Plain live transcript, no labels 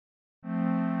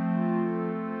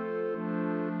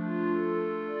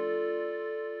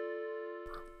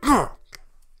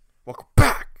Welcome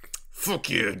back. Fuck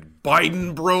you,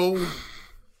 Biden, bro.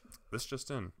 This just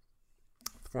in.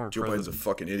 The former Joe Biden's a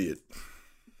fucking idiot.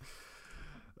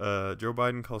 Joe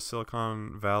Biden calls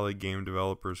Silicon Valley game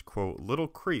developers, quote, little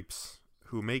creeps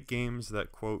who make games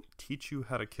that, quote, teach you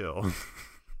how to kill.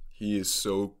 He is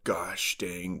so gosh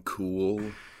dang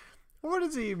cool. What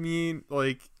does he mean?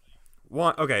 Like,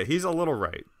 okay, he's a little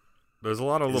right. There's a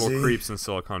lot of little creeps in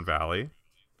Silicon Valley.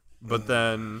 But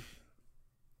then,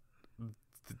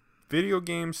 video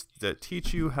games that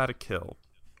teach you how to kill.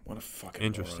 What a fucking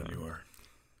interesting moron you are.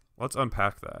 Let's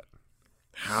unpack that.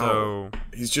 How? So,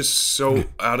 he's just so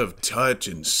out of touch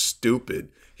and stupid.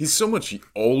 He's so much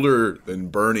older than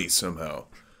Bernie somehow.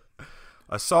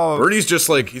 I saw Bernie's just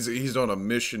like he's on a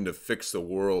mission to fix the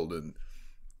world, and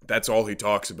that's all he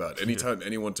talks about. Anytime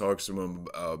anyone talks to him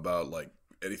about like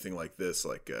anything like this,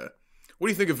 like what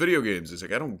do you think of video games? He's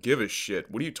like, I don't give a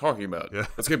shit. What are you talking about? Yeah.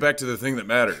 Let's get back to the thing that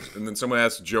matters. And then someone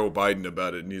asks Joe Biden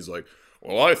about it, and he's like,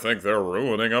 well, I think they're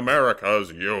ruining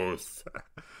America's youth.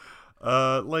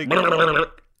 Like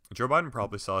Joe Biden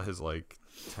probably saw his like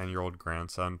 10-year-old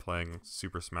grandson playing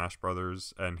Super Smash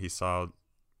Brothers, and he saw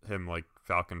him like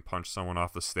Falcon punch someone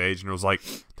off the stage, and it was like,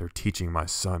 they're teaching my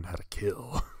son how to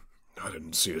kill. I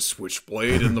didn't see a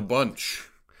switchblade in the bunch.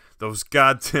 Those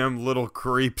goddamn little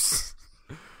creeps.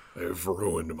 They've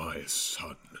ruined my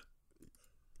son.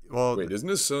 Well, wait, isn't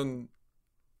his son?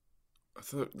 I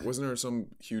thought wasn't there some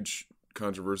huge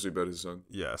controversy about his son?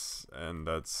 Yes, and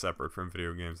that's separate from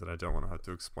video games that I don't want to have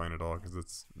to explain at all because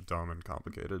it's dumb and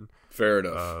complicated. Fair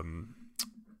enough.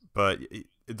 But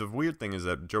the weird thing is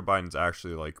that Joe Biden's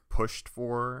actually like pushed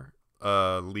for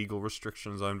legal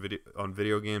restrictions on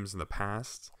video games in the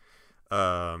past.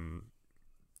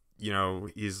 You know,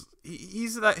 he's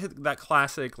that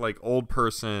classic like old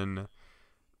person.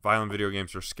 Violent video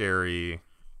games are scary,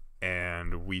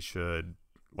 and we should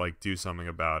like do something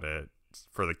about it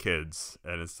for the kids.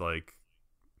 And it's like,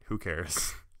 who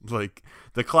cares? Like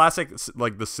the classic,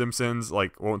 like The Simpsons,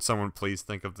 like won't someone please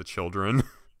think of the children?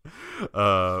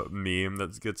 Meme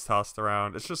that gets tossed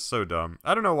around. It's just so dumb.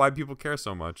 I don't know why people care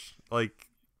so much. Like,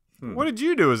 what did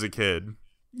you do as a kid?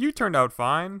 You turned out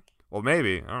fine. Well,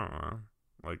 maybe. I don't know.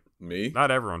 Like, me? Not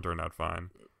everyone turned out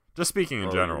fine. Just speaking in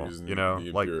general, you know,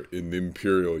 like in the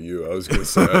Imperial you. I was gonna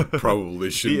say I probably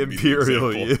shouldn't the be Imperial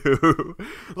the example. you.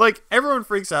 Like everyone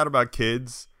freaks out about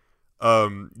kids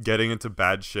getting into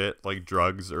bad shit like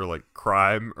drugs or like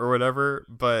crime or whatever,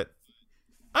 but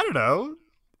I don't know.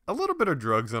 A little bit of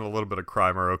drugs and a little bit of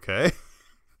crime are okay.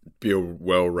 Be a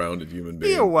well-rounded human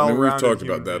being. Be a well-rounded we've talked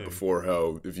human about that being. before.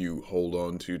 How if you hold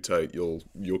on too tight, you'll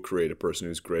create a person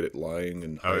who's great at lying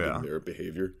and hiding their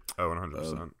behavior. Oh,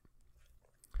 100%.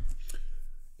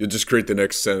 You'll just create the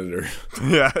next senator.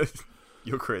 Yeah,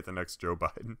 you'll create the next Joe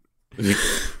Biden.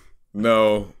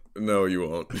 No, you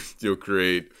won't. You'll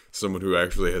create someone who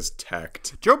actually has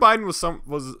tact. Joe Biden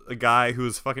was a guy who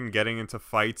was fucking getting into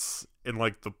fights in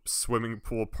like the swimming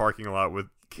pool parking lot with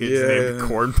kids named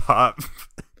Corn Pop.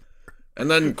 And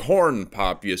then Corn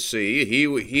Pop, you see,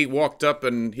 he walked up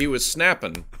and he was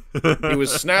snapping. He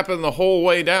was snapping the whole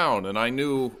way down, and I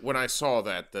knew when I saw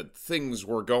that things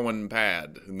were going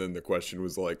bad. And then the question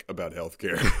was like about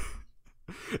healthcare.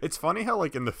 It's funny how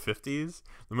like in the 50s,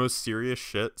 the most serious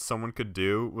shit someone could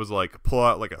do was like pull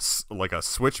out like a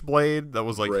switchblade that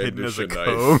was like hidden as a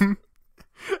comb.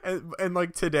 And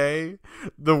like today,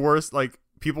 the worst, like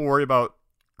people worry about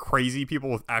crazy people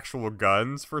with actual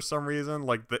guns for some reason.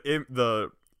 Like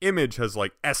the image has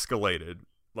like escalated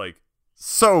like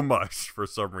so much for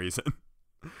some reason.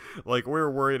 Like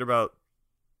we're worried about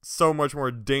so much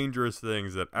more dangerous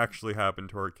things that actually happen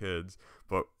to our kids,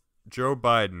 but Joe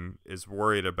Biden is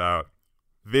worried about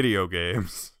video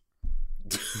games.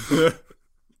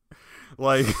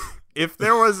 Like if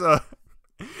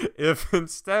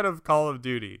instead of Call of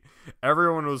Duty,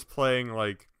 everyone was playing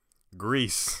like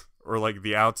Grease or like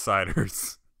The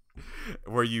Outsiders,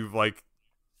 where you've like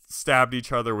stabbed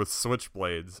each other with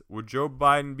switchblades, would Joe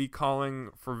Biden be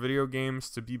calling for video games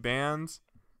to be banned?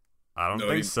 I don't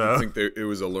think so. I think it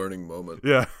was a learning moment.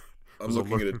 Yeah. I'm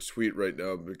looking at a tweet right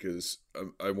now because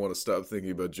I want to stop thinking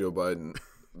about Joe Biden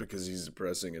because he's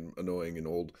depressing and annoying and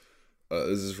old.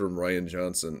 This is from Ryan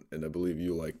Johnson, and I believe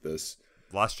you like this.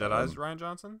 Last Jedi's Ryan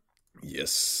Johnson?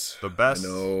 Yes. The best. I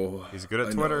know. He's good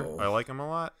at Twitter. I like him a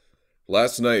lot.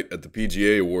 Last night at the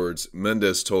PGA Awards,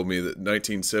 Mendes told me that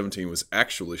 1917 was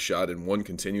actually shot in one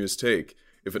continuous take.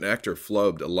 If an actor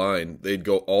flubbed a line, they'd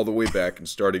go all the way back and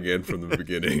start again from the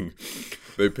beginning.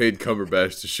 They paid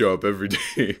Cumberbatch to show up every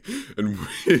day and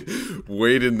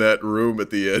wait in that room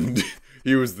at the end.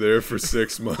 He was there for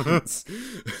 6 months.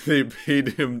 They paid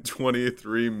him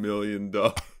 $23 million.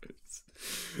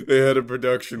 They had a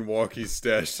production walkie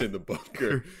stashed in the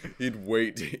bunker. He'd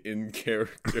wait in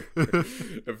character.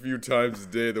 A few times a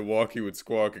day, the walkie would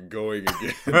squawk and going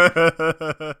again.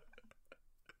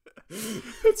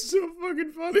 That's so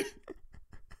fucking funny.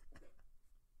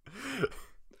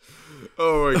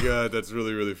 Oh my god, that's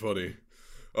really, really funny.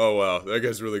 Oh wow, that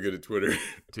guy's really good at Twitter.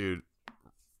 Dude,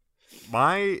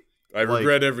 I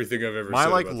regret everything I've ever said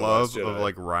about The Last Jedi. Love of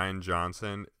like Rian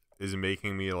Johnson is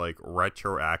making me like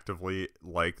retroactively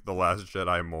like The Last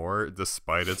Jedi more,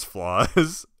 despite its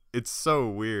flaws. It's so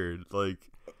weird. Like,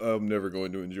 I'm never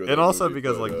going to enjoy that. And also movie,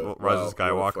 because but, like Rise of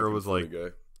Skywalker was like,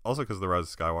 also because the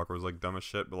Rise of Skywalker was like dumb as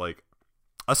shit. But like,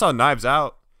 I saw Knives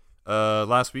Out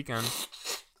last weekend.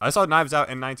 I saw Knives Out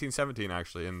in 1917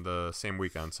 actually in the same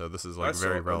weekend. So this is like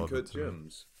very relevant. Uncut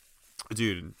Gems.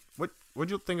 Dude, what'd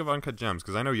you think of Uncut Gems?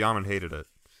 Because I know Yaman hated it,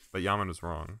 but Yaman was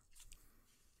wrong.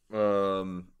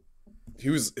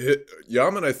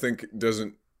 Yaman, I think,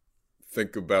 doesn't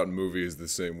think about movies the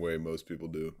same way most people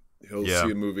do. He'll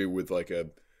see a movie with like a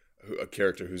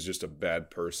character who's just a bad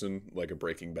person, like a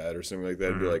Breaking Bad or something like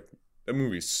that, and be like, that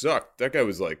movie sucked. That guy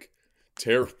was like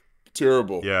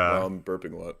terrible. Yeah. I'm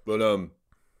burping a lot. But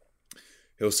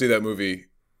he'll see that movie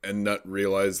and not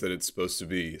realize that it's supposed to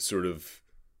be sort of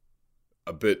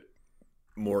a bit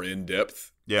more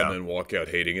in-depth. Yeah. And then walk out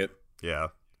hating it. Yeah.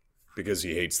 Because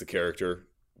he hates the character,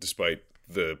 despite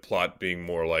the plot being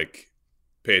more like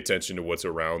pay attention to what's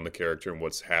around the character and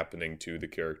what's happening to the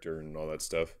character and all that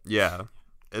stuff. Yeah.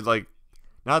 It's like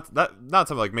not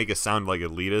to like make it sound like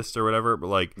elitist or whatever, but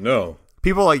like no.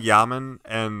 People like Yaman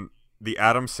and the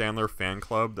Adam Sandler fan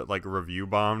club that like review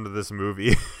bombed this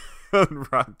movie on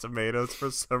Rotten Tomatoes for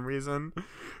some reason.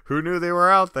 Who knew they were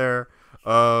out there?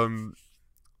 I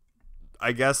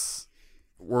guess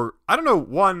I don't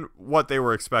know what they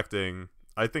were expecting.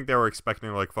 I think they were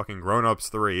expecting like fucking Grown Ups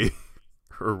 3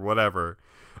 or whatever.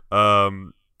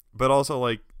 But also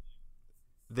like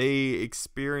they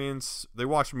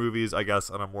watch movies, I guess,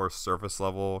 on a more surface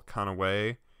level kind of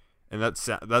way. And that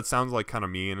sounds like kind of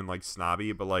mean and like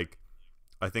snobby, but like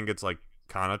I think it's like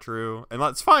kind of true. And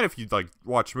that's fine if you like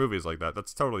watch movies like that.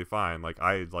 That's totally fine. Like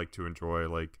I like to enjoy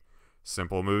like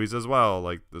simple movies as well.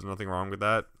 Like there's nothing wrong with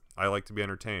that. I like to be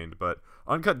entertained. But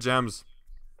Uncut Gems,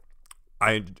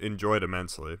 I enjoyed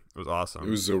immensely. It was awesome. It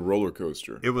was a roller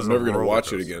coaster. I'm never going to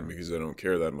watch it again because I don't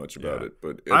care that much about it.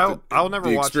 But I'll never watch it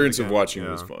again. The experience of watching it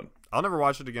was fun. I'll never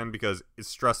watch it again because it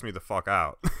stressed me the fuck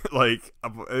out. Like,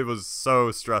 it was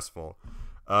so stressful.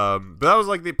 But that was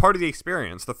like the part of the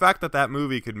experience. The fact that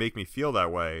movie could make me feel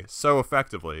that way so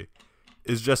effectively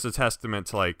is just a testament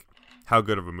to like how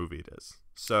good of a movie it is.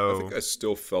 So I think I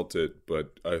still felt it,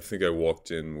 but I think I walked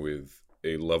in with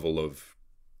a level of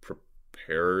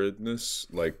preparedness,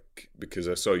 like because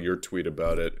I saw your tweet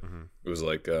about it. Mm-hmm. It was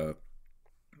like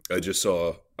I just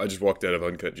walked out of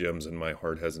Uncut Gems and my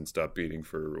heart hasn't stopped beating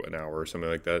for an hour or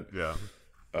something like that. Yeah.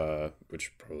 Which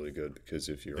is probably good because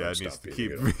if you're he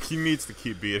needs to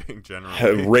keep beating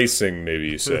generally. Racing, maybe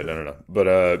you said. I don't know.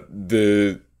 But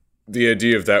the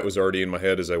idea of that was already in my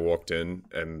head as I walked in,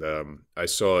 and I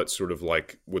saw it sort of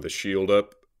like with a shield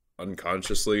up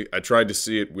unconsciously. I tried to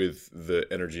see it with the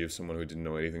energy of someone who didn't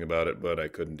know anything about it, but I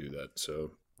couldn't do that.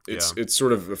 So it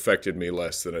sort of affected me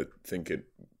less than I think it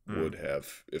would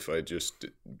have if I just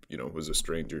was a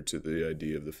stranger to the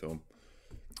idea of the film.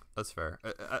 That's fair.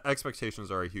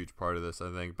 Expectations are a huge part of this,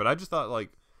 I think. But I just thought, like,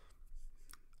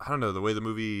 I don't know, the way the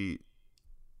movie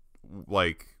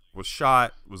like was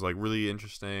shot was like really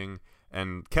interesting,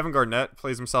 and Kevin Garnett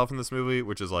plays himself in this movie,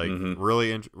 which is like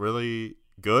really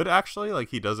good actually. Like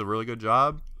he does a really good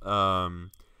job.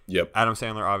 Yep. Adam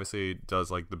Sandler obviously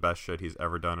does like the best shit he's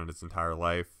ever done in his entire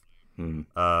life. What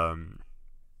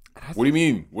do you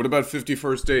mean? What about 50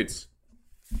 First Dates?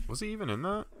 Was he even in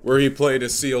that? Where he played a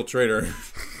SEAL trader.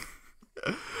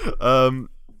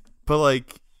 But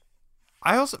like,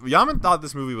 Yaman thought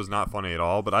this movie was not funny at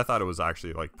all, but I thought it was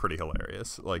actually like pretty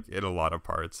hilarious, like in a lot of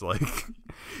parts. Like,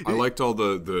 I liked all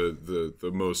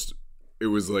the most. It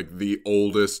was like the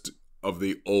oldest of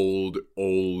the old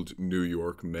New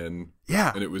York men.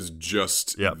 Yeah, and it was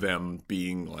just them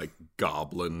being like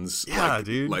goblins. Yeah, like,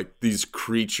 dude, like these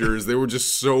creatures. They were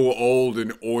just so old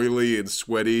and oily and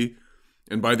sweaty.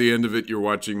 And by the end of it, you're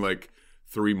watching like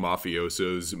 3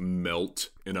 mafiosos melt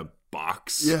in a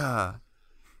box. Yeah.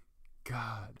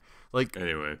 God. Like,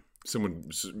 anyway,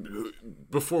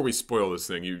 before we spoil this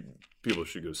thing, people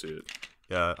should go see it.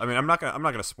 Yeah. I mean, I'm not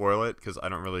gonna spoil it because I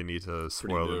don't really need to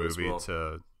spoil the movie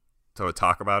to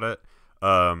talk about it.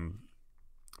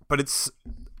 But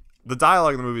the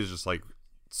dialogue in the movie is just like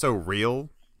so real.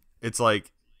 It's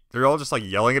like they're all just like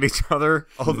yelling at each other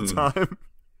all the time.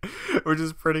 which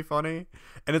is pretty funny.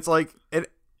 And it's like,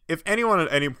 if anyone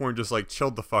at any point just like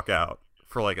chilled the fuck out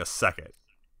for like a second,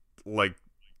 like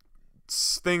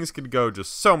things could go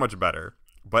just so much better.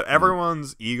 But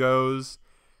everyone's egos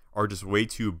are just way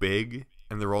too big,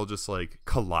 and they're all just like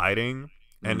colliding,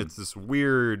 and it's this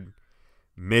weird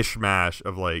mishmash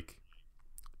of like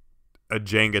a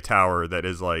Jenga tower that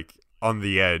is like on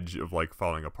the edge of like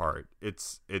falling apart.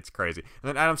 It's crazy. And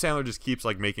then Adam Sandler just keeps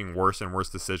like making worse and worse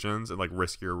decisions and like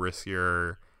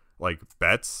riskier like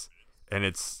bets, and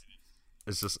it's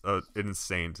just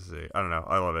insane to see. I don't know.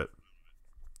 I love it.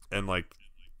 And like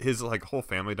his like whole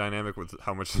family dynamic with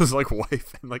how much his like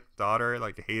wife and like daughter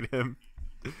like hate him.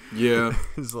 Yeah.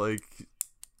 Is like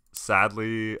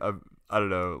sadly I don't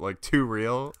know, like too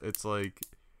real. It's like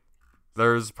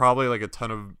there's probably like a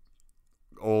ton of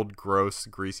old gross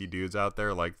greasy dudes out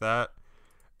there like that,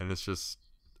 and it's just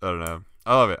I don't know.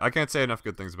 I love it. I can't say enough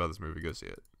good things about this movie. Go see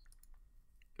it.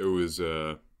 It was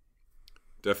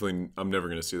definitely. I'm never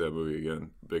gonna see that movie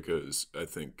again because I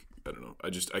think I don't know.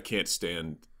 I can't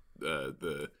stand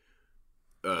the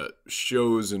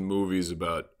shows and movies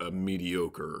about a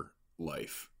mediocre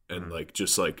life and like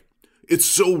just like it's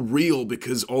so real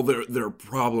because all their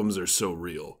problems are so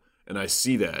real, and I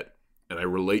see that and I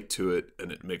relate to it,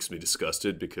 and it makes me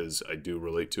disgusted because I do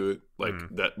relate to it. Like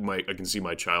I can see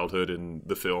my childhood in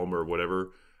the film or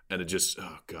whatever, and it just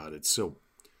oh god, it's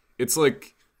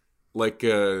like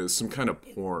some kind of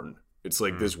porn. It's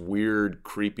like this weird,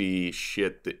 creepy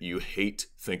shit that you hate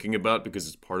thinking about because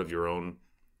it's part of your own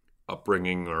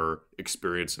upbringing or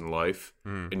experience in life,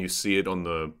 and you see it on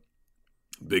the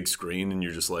big screen, and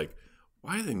you're just like,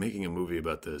 why are they making a movie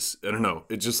about this? I don't know.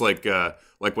 It's just like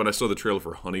when I saw the trailer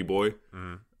for Honey Boy.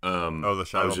 The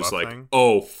Shia I was just LaBeouf like, thing?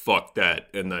 oh fuck that,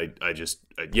 and the Shia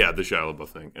LaBeouf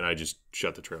thing, and I just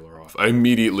shut the trailer off. I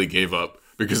immediately gave up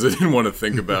because I didn't want to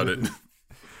think about it.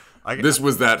 This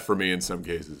was that for me in some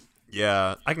cases.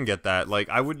 Yeah, I can get that. Like,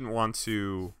 I wouldn't want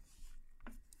to.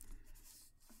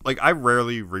 Like, I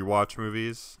rarely rewatch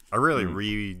movies. I rarely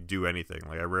redo anything.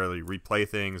 Like, I rarely replay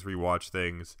things, rewatch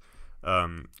things,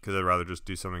 because I'd rather just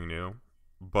do something new.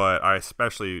 But I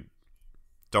especially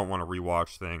don't want to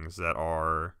rewatch things that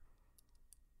are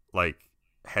like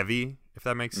heavy, if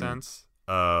that makes sense.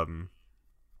 Because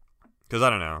I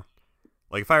don't know.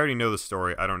 Like, if I already know the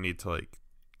story, I don't need to like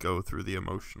go through the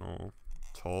emotional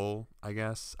toll, I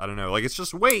guess. I don't know. Like, it's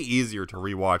just way easier to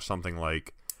rewatch something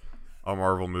like a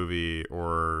Marvel movie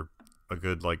or a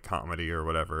good like comedy or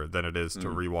whatever than it is to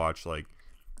rewatch like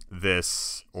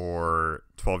this or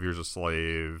 12 Years a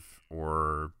Slave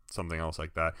or something else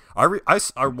like that.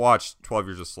 I watched 12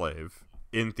 Years a Slave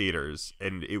in theaters,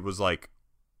 and it was like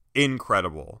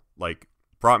incredible. Like,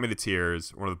 brought me to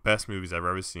tears. One of the best movies I've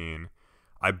ever seen.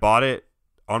 I bought it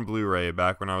on Blu-ray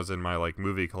back when I was in my like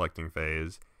movie collecting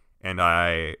phase, and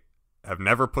I have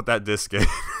never put that disc in.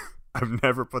 I've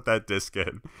never put that disc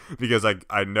in because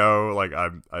I know like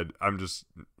I'm just,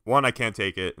 one, I can't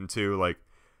take it, and two, like,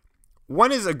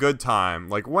 when is a good time?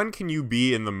 Like, when can you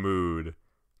be in the mood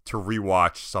to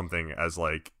rewatch something as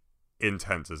like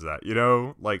intense as that? You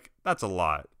know, like, that's a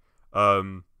lot.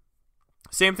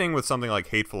 Same thing with something like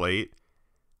Hateful Eight.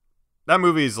 That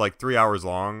movie is like 3 hours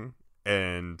long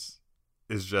and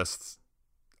is just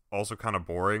also kind of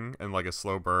boring and like a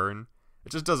slow burn.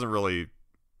 It just doesn't really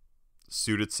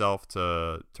suit itself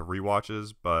to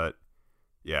rewatches. But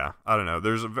yeah, I don't know.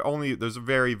 There's a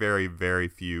very, very, very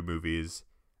few movies,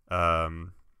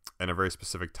 and a very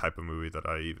specific type of movie that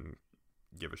I even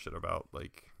give a shit about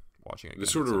like watching again.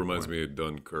 This sort of reminds me of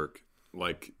Dunkirk.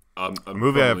 Like, I'm a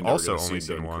movie I've never also gonna only see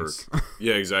seen Dunkirk. once.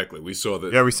 Yeah, exactly. We saw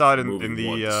that. Yeah, we saw it in movie the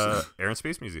once. Air and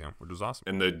Space Museum, which was awesome.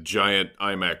 And the giant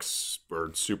IMAX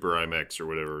or Super IMAX or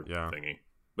whatever thingy.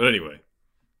 But anyway,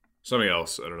 something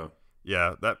else. I don't know.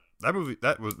 Yeah, that movie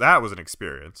that was an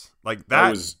experience. Like,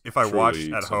 that was if I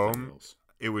watched at something home, else.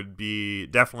 it would be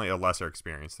definitely a lesser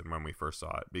experience than when we first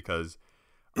saw it, because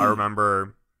I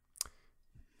remember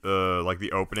like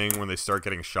the opening when they start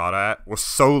getting shot at was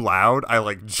so loud I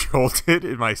like jolted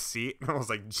in my seat, and I was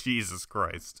like, Jesus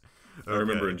Christ. Okay. I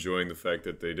remember enjoying the fact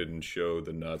that they didn't show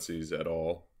the Nazis at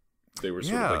all. They were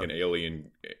sort of like an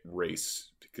alien race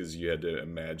because you had to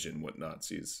imagine what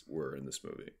Nazis were in this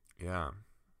movie. Yeah.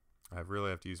 I really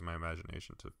have to use my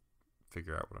imagination to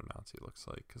figure out what a Nazi looks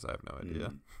like, because I have no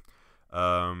idea.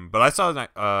 But I saw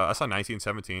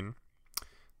 1917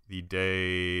 the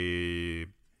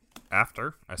day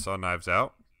after I saw Knives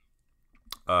Out.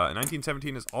 And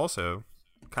 1917 is also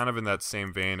kind of in that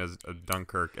same vein as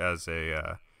Dunkirk, as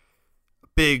a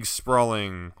big,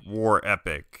 sprawling war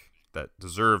epic that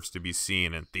deserves to be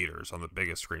seen in theaters on the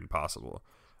biggest screen possible.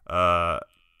 And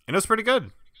it was pretty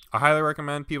good. I highly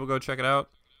recommend people go check it out.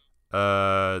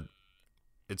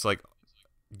 It's like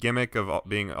gimmick of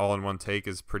being all in one take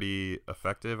is pretty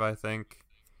effective, I think.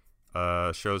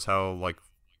 Shows how like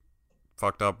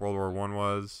fucked up World War One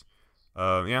was.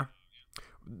 Yeah.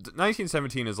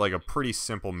 1917 is like a pretty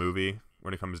simple movie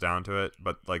when it comes down to it,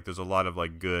 but like there's a lot of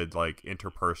like good like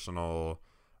interpersonal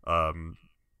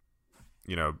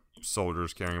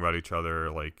soldiers caring about each other.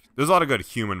 Like there's a lot of good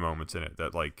human moments in it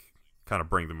that like kind of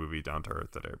bring the movie down to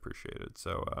earth that I appreciated.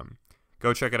 So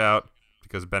go check it out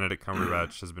because Benedict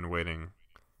Cumberbatch has been waiting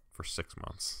for 6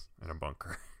 months in a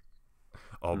bunker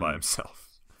all by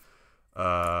himself.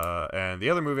 And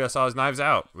the other movie I saw is Knives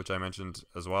Out, which I mentioned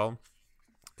as well.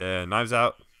 Knives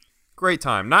Out, great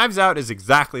time. Knives Out is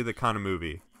exactly the kind of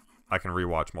movie I can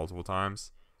rewatch multiple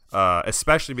times,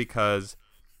 especially because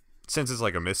since it's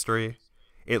like a mystery,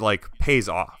 it like pays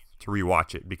off to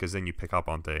rewatch it because then you pick up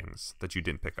on things that you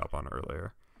didn't pick up on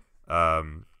earlier.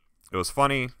 It was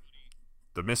funny.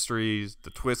 The mysteries,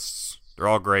 the twists, they're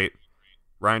all great.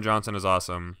 Rian Johnson is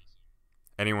awesome.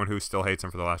 Anyone who still hates him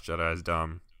for The Last Jedi is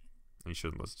dumb. You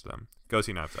shouldn't listen to them. Go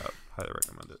see Knives Out. Highly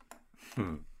recommend it.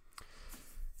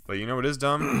 But you know what is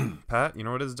dumb, Pat? You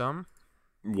know what is dumb?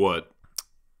 What?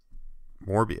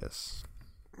 Morbius.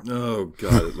 Oh,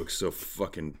 God, it looks so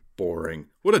fucking boring.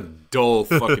 What a dull,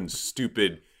 fucking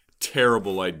stupid,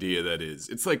 terrible idea that is.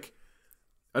 It's like,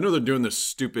 I know they're doing this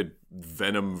stupid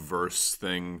Venom-verse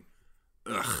thing.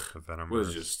 Ugh. The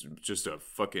Venom-verse. Was just a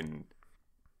fucking...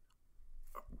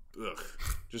 Ugh.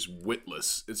 Just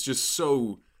witless. It's just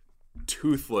so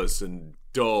toothless and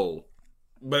dull.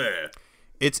 Bleh.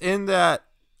 It's in that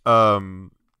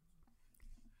dark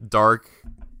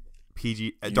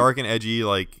and edgy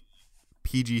like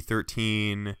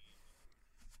PG-13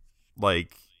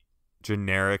 like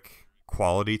generic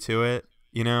quality to it,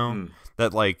 you know?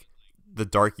 That like the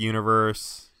Dark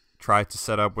Universe tried to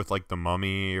set up with like The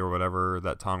Mummy or whatever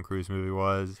that Tom Cruise movie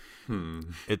was.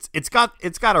 It's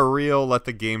got a real Let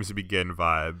the Games Begin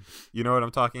vibe. You know what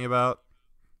I'm talking about?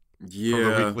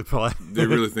 Yeah. They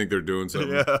really think they're doing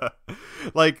something. Yeah.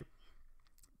 Like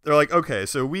they're like, okay,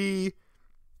 so we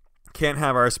can't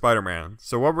have our Spider-Man.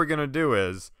 So what we're going to do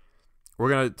is we're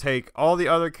going to take all the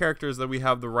other characters that we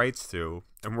have the rights to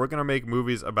and we're going to make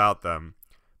movies about them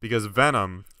because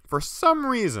Venom, for some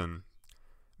reason,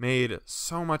 made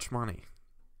so much money.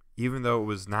 Even though it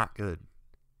was not good.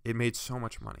 It made so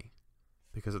much money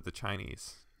because of the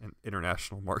Chinese and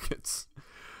international markets.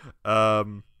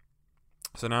 So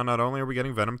now not only are we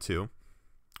getting Venom 2,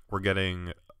 we're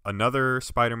getting another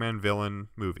Spider-Man villain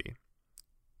movie,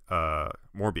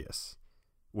 Morbius,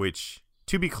 which,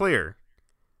 to be clear,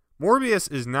 Morbius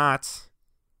is not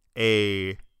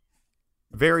a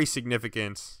very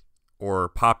significant or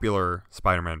popular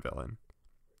Spider-Man villain.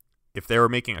 If they were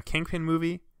making a Kingpin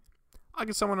movie, I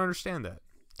could somewhat understand that.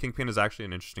 Kingpin is actually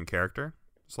an interesting character.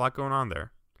 There's a lot going on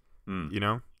there. You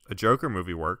know, a Joker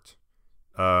movie worked.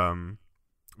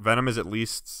 Venom is at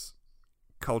least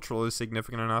culturally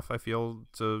significant enough, I feel,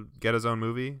 to get his own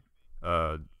movie.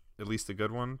 At least a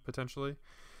good one, potentially.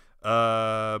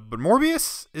 But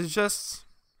Morbius is just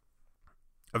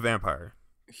a vampire.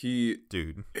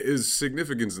 His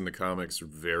significance in the comics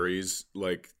varies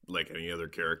like any other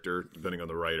character, depending on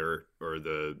the writer or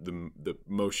the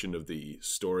motion of the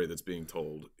story that's being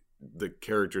told. The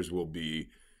characters will be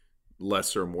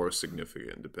less or more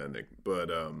significant depending. But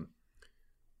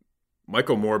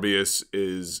Michael Morbius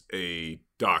is a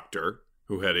doctor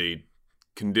who had a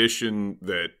condition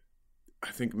that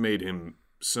I think made him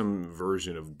some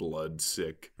version of blood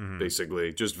sick,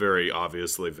 basically. Just very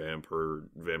obviously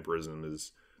vampirism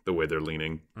is the way they're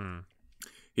leaning.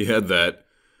 He had that,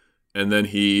 and then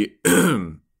he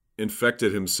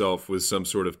infected himself with some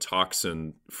sort of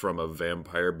toxin from a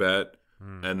vampire bat,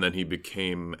 and then he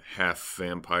became half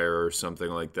vampire or something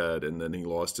like that, and then he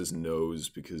lost his nose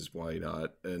because why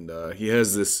not? And he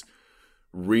has this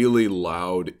really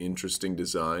loud, interesting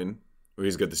design where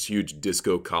he's got this huge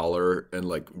disco collar and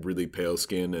like really pale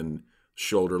skin and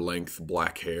shoulder length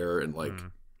black hair and like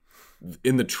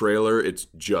in the trailer it's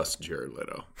just Jared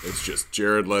Leto. It's just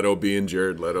Jared Leto being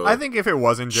Jared Leto. I think if it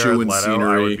wasn't Jared Leto,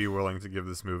 scenery, I would be willing to give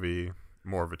this movie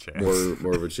more of a chance.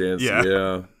 More of a chance.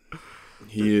 Yeah.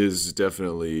 He is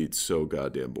definitely so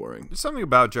goddamn boring. Something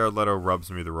about Jared Leto rubs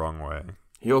me the wrong way.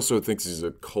 He also thinks he's a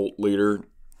cult leader,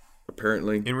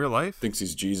 apparently. In real life? Thinks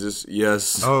he's Jesus.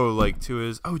 Yes. Oh, like to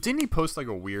his... Oh, didn't he post like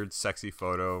a weird sexy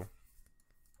photo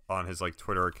on his like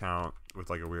Twitter account with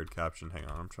like a weird caption? Hang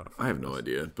on, I'm trying to find I have no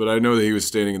idea. But I know that he was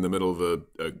standing in the middle of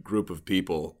a group of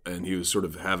people and he was sort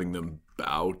of having them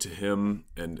bow to him.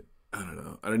 And I don't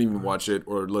know. I didn't even watch it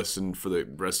or listen for the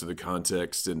rest of the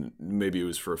context, and maybe it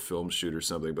was for a film shoot or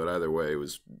something. But either way,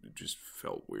 it just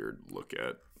felt weird to look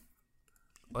at.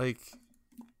 Like,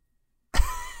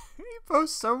 he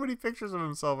posts so many pictures of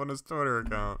himself on his Twitter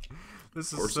account.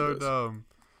 This is so dumb.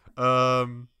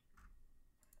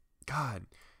 God.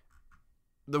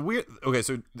 Okay,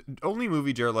 so the only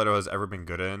movie Jared Leto has ever been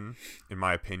good in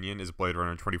my opinion, is Blade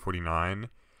Runner 2049.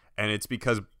 And it's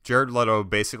because Jared Leto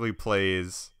basically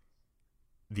plays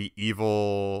the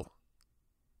evil,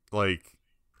 like,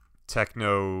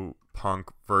 techno punk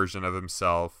version of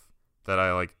himself that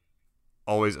I, like,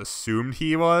 always assumed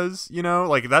he was, you know?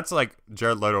 Like, that's, like,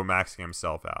 Jared Leto maxing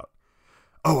himself out.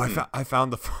 Oh, I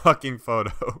found the fucking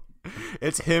photo.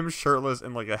 It's him shirtless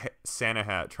in, like, a Santa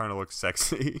hat trying to look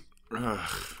sexy. I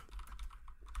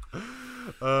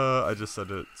just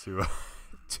sent it to our,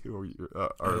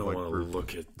 I don't like, want to group.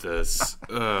 look at this.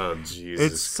 Oh,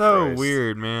 Jesus It's so Christ.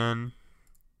 weird, man.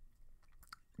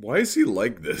 Why is he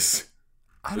like this?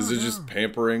 Is it just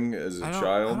pampering as a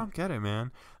child? I don't get it,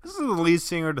 man. This is the lead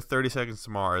singer to 30 Seconds to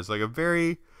Mars. Like, a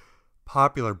very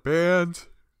popular band.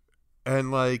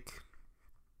 And, like,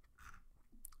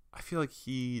 I feel like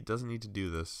he doesn't need to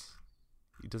do this.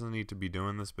 He doesn't need to be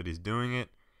doing this, but he's doing it.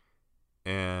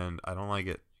 And I don't like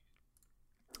it.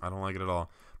 I don't like it at all.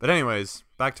 But anyways,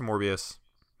 back to Morbius.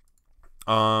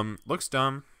 Looks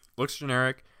dumb. Looks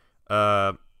generic.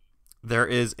 There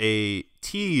is a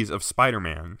tease of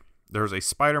Spider-Man. There's a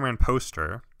Spider-Man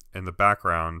poster in the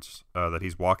background that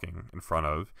he's walking in front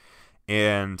of.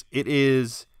 And it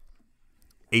is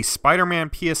a Spider-Man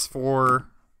PS4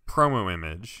 promo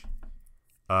image.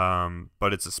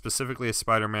 But it's specifically a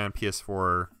Spider-Man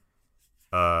PS4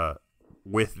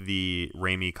 with the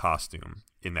Raimi costume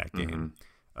in that game.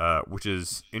 Which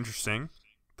is interesting.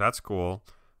 That's cool.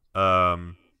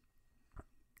 And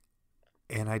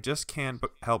I just can't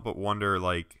help but wonder,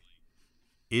 like,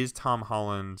 is Tom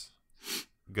Holland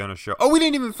gonna show... Oh, we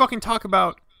didn't even fucking talk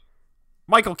about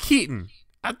Michael Keaton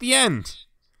at the end.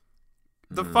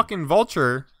 The fucking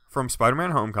Vulture from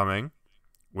Spider-Man Homecoming,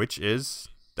 which is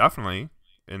definitely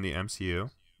in the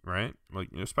MCU, right?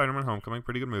 Like, you know, Spider-Man Homecoming,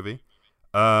 pretty good movie.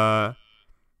 So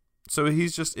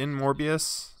he's just in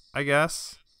Morbius, I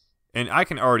guess. And I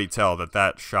can already tell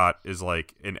that shot is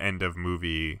like an end of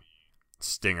movie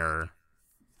stinger,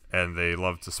 and they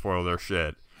love to spoil their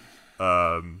shit.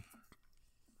 But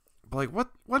like,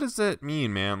 what does that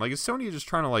mean, man? Like, is Sony just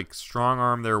trying to, like, strong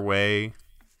arm their way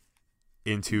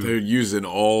into? They're using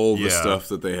all the stuff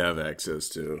that they have access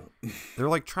to. They're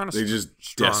like trying to. They just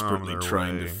desperately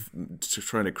trying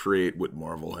to create what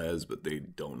Marvel has, but they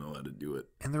don't know how to do it.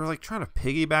 And they're like trying to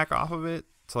piggyback off of it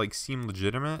to, like, seem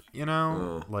legitimate, you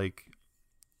know? Like,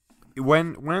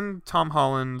 when Tom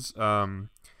Holland's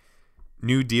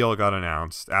new deal got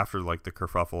announced after, like, the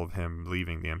kerfuffle of him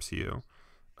leaving the MCU,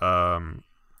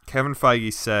 Kevin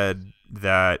Feige said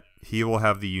that he will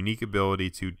have the unique ability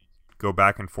to go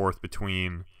back and forth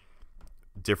between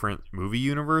different movie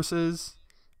universes,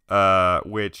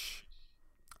 which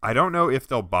I don't know if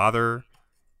they'll bother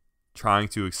trying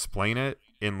to explain it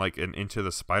in, like, an Into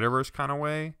the Spider-Verse kind of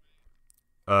way,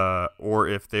 or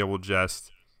if they will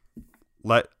just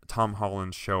let Tom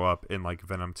Holland show up in, like,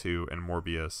 Venom 2 and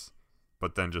Morbius,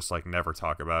 but then just, like, never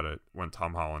talk about it when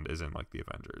Tom Holland is in, like, the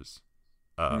Avengers.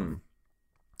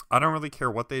 I don't really care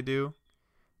what they do,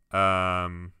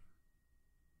 because,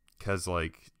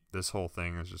 like, this whole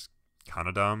thing is just kind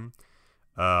of dumb.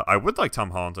 I would like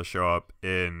Tom Holland to show up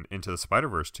in Into the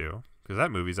Spider-Verse 2, because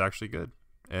that movie's actually good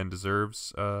and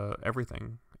deserves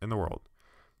everything in the world.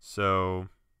 So,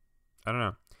 I don't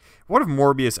know. What if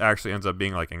Morbius actually ends up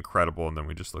being, like, incredible, and then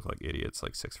we just look like idiots,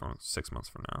 like, 6 months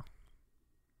from now?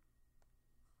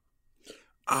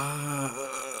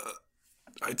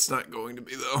 It's not going to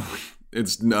be, though.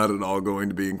 It's not at all going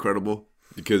to be incredible,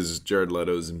 because Jared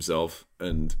Leto's himself,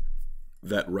 and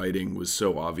that writing was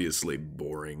so obviously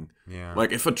boring. Yeah.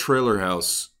 Like, if a trailer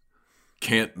house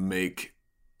can't make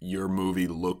your movie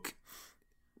look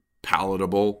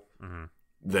palatable,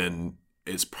 then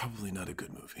it's probably not a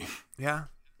good movie. Yeah.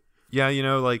 Yeah, you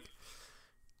know, like,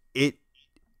 it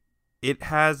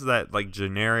has that, like,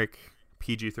 generic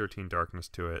PG-13 darkness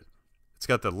to it. It's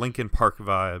got the Linkin Park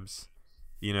vibes,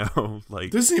 you know, like...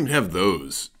 It doesn't even have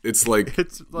those. It's like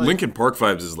Linkin Park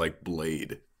vibes is like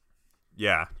Blade.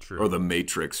 Yeah, true. Or The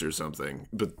Matrix or something.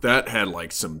 But that had,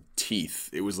 like, some teeth.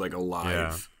 It was, like,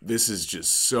 alive. Yeah. This is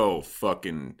just so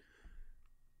fucking...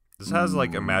 This has,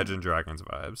 like, Imagine Dragons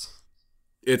vibes.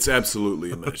 It's absolutely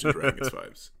Imagine Dragons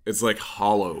vibes. It's, like,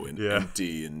 hollow and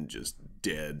empty and just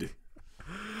dead.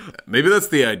 Maybe that's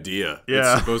the idea.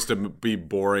 Yeah. It's supposed to be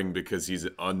boring because he's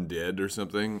undead or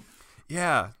something.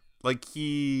 Yeah. like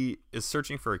he is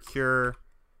searching for a cure,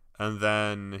 and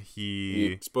then he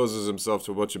exposes himself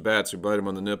to a bunch of bats who bite him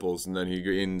on the nipples, and then he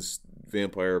gains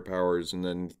vampire powers, and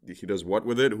then he does what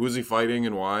with it? Who is he fighting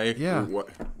and why? Yeah. What?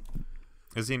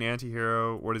 Is he an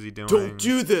anti-hero? What is he doing? Don't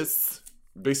do this!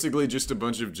 Basically, just a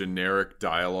bunch of generic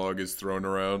dialogue is thrown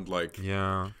around, like,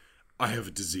 yeah, I have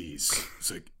a disease.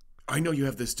 It's like, I know you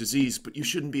have this disease, but you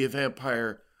shouldn't be a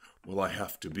vampire. Well, I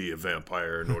have to be a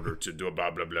vampire in order to do a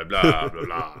blah, blah, blah, blah, blah,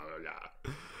 blah,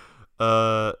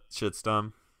 blah. Shit's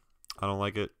dumb. I don't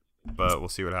like it, but we'll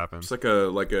see what happens. It's like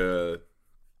a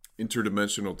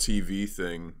interdimensional TV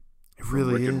thing. It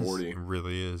really Rick is. And Morty. It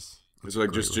really is. It's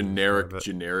like just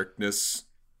genericness,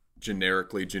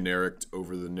 generically generic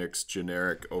over the next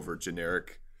generic over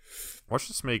generic. Watch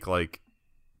this make like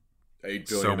 $8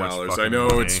 so billion. I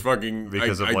know it's fucking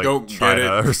because of I like don't China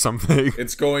get it or something.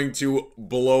 It's going to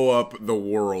blow up the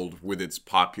world with its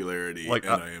popularity, like,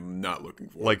 and I am not looking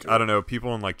forward like to I it. don't know,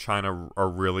 people in like China are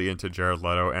really into Jared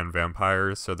Leto and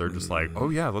vampires, so they're just like, oh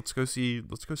yeah, let's go see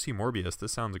Morbius.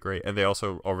 This sounds great. And they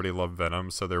also already love Venom,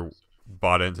 so they're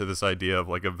bought into this idea of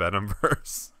like a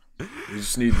Venomverse. You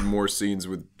just need more scenes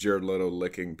with Jared Leto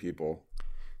licking people.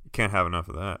 You can't have enough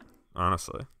of that,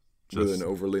 honestly. With an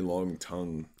overly long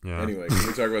tongue. Yeah. Anyway, can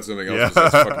we talk about something else Yeah.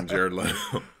 besides fucking Jared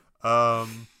Leto?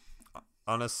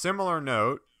 On a similar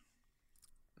note,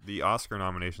 the Oscar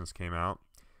nominations came out,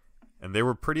 and they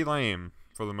were pretty lame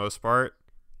for the most part.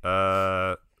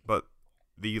 But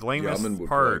the lamest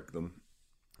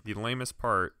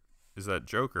part is that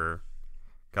Joker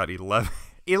got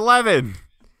 11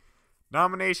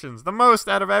 nominations, the most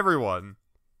out of everyone.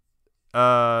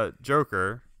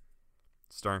 Joker,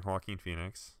 starring Joaquin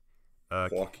Phoenix.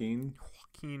 Joaquin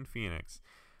Phoenix.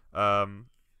 In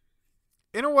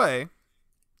a way,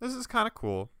 this is kind of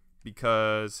cool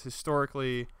because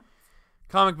historically,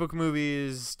 comic book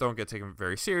movies don't get taken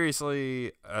very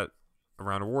seriously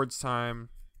around awards time.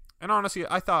 And honestly,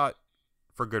 I thought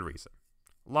for good reason.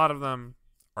 A lot of them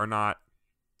are not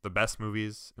the best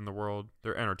movies in the world.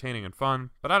 They're entertaining and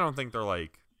fun, but I don't think they're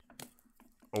like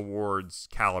awards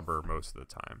caliber most of the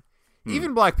time.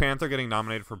 Even Black Panther getting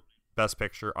nominated for Best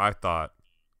Picture, I thought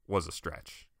was a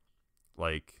stretch.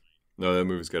 Like, no, that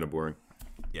movie's kind of boring.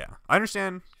 Yeah, I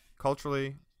understand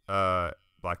culturally,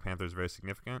 Black Panther is very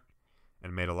significant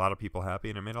and made a lot of people happy,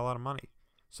 and it made a lot of money,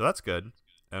 so that's good,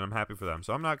 and I'm happy for them.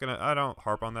 So I don't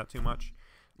harp on that too much.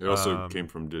 It also came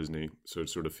from Disney, so it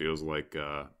sort of feels like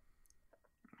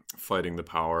fighting the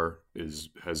power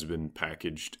has been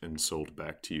packaged and sold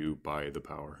back to you by the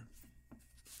power.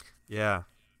 Yeah,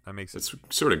 that makes it. It's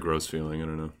sort of gross feeling. I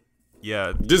don't know.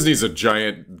 Yeah, Disney's a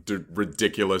giant,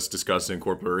 ridiculous, disgusting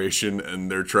corporation,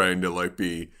 and they're trying to like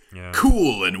be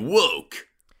cool and woke.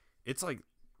 It's like,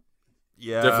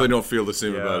 yeah, definitely don't feel the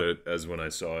same about it as when I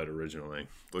saw it originally.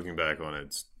 Looking back on it,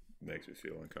 it makes me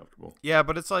feel uncomfortable. Yeah,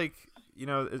 but it's like, you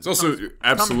know, it's also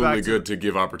absolutely good to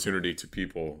give opportunity to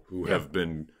people who have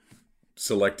been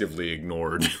selectively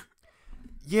ignored.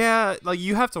 Yeah, like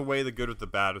you have to weigh the good with the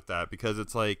bad with that, because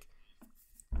it's like,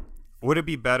 would it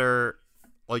be better?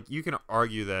 Like, you can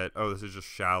argue that, oh, this is just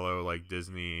shallow, like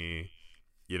Disney,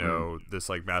 you know, this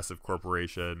like massive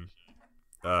corporation.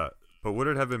 But would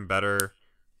it have been better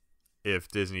if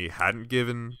Disney hadn't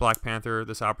given Black Panther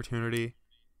this opportunity?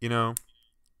 You know,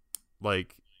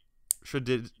 like, should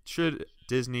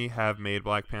Disney have made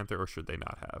Black Panther, or should they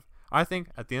not have? I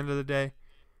think at the end of the day,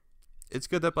 it's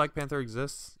good that Black Panther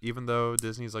exists, even though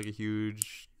Disney's like a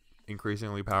huge,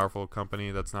 increasingly powerful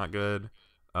company that's not good.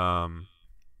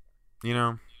 You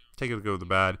know, take it with the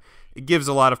bad. It gives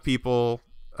a lot of people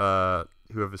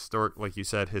who have like you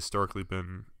said, historically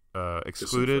been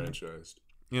excluded.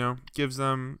 You know, gives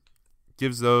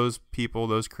those people,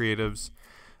 those creatives,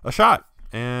 a shot,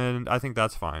 and I think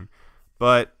that's fine.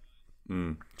 But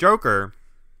Joker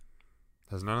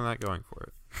has none of that going for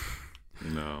it.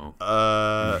 No.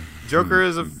 Joker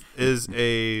is a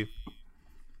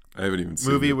I haven't even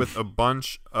seen movie it. with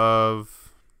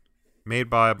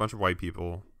made by a bunch of white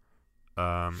people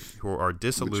who are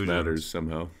disillusioned, which matters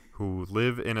somehow, who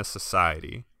live in a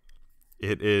society.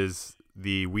 It is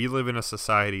the We Live in a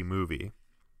Society movie,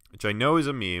 which I know is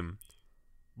a meme,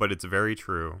 but it's very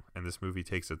true, and this movie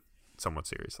takes it somewhat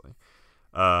seriously.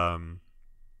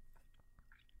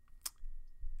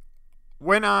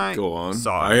 When I go on,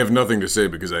 saw it, I have nothing to say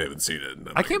because I haven't seen it.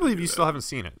 I can't believe you still haven't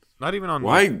seen it. Not even on.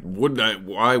 Why would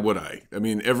I? I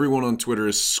mean, everyone on Twitter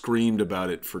has screamed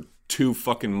about it for 2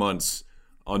 fucking months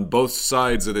on both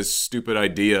sides of this stupid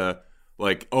idea.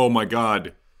 Like, oh my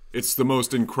god, it's the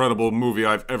most incredible movie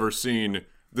I've ever seen.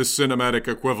 The cinematic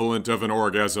equivalent of an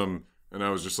orgasm. And I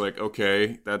was just like,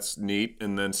 okay, that's neat.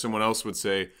 And then someone else would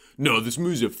say, no, this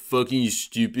movie's a fucking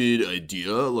stupid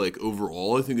idea. Like,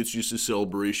 overall, I think it's just a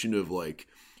celebration of, like,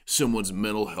 someone's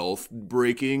mental health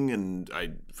breaking. And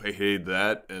I hated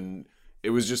that. And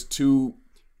it was just two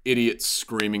idiots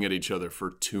screaming at each other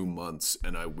for 2 months.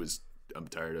 And I'm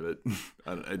tired of it.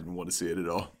 I didn't want to see it at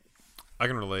all. I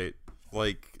can relate.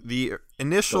 Like, the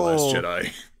initial... The Last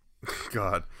Jedi.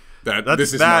 God.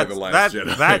 This is not The Last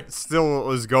Jedi. That still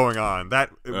is going on.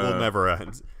 That will never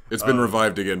end. It's been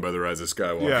revived again by The Rise of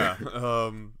Skywalker.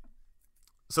 Yeah.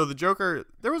 So the Joker,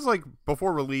 there was, like,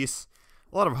 before release,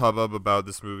 a lot of hubbub about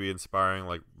this movie inspiring,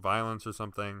 like, violence or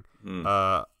something.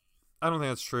 I don't think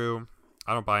that's true.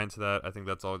 I don't buy into that. I think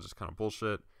that's all just kind of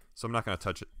bullshit. So I'm not going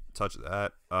to touch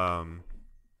that.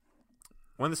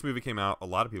 When this movie came out, a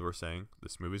lot of people were saying,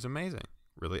 this movie's amazing.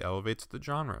 Really elevates the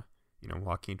genre. You know,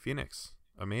 Joaquin Phoenix.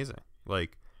 Amazing.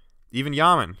 Like, even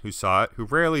Yaman, who saw it, who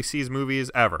rarely sees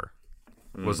movies ever,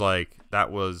 was like,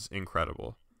 that was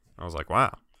incredible. I was like,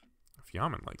 wow, if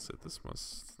Yaman likes it,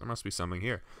 there must be something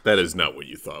here. That is not what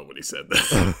you thought when he said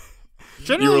that.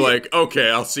 You were like, okay,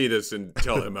 I'll see this and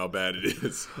tell him how bad it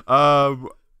is.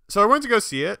 So I went to go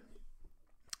see it,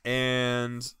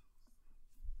 and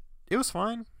it was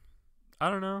fine. I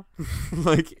don't know.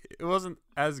 Like, it wasn't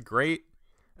as great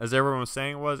as everyone was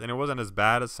saying it was, and it wasn't as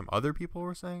bad as some other people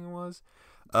were saying it was.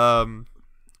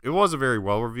 It was a very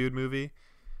well-reviewed movie,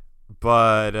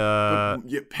 but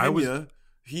Pena,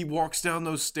 he walks down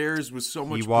those stairs with so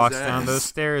much He walks pizzazz. down those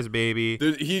stairs, baby.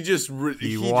 He just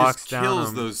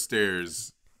kills those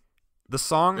stairs. The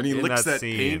song and he in licks that that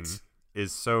scene paint.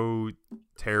 is so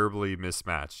terribly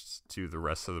mismatched to the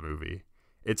rest of the movie.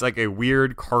 It's like a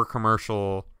weird car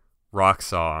commercial rock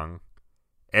song,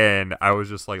 and I was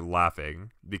just like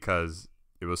laughing because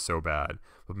it was so bad.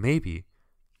 But maybe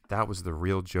that was the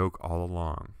real joke all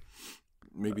along.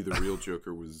 Maybe the real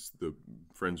Joker was the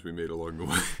friends we made along the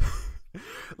way.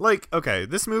 Like, okay,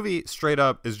 this movie straight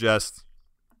up is just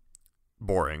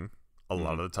boring a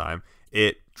lot of the time.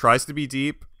 It tries to be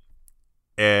deep,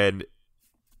 and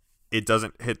it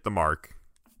doesn't hit the mark,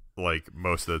 like,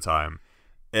 most of the time.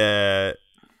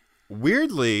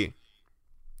 Weirdly,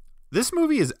 this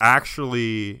movie is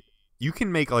actually... You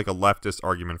can make, like, a leftist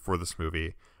argument for this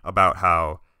movie about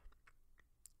how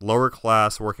lower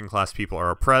class, working class people are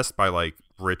oppressed by, like,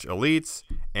 rich elites,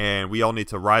 and we all need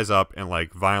to rise up in,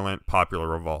 like, violent popular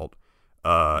revolt.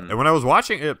 And when I was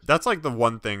watching it, that's, like, the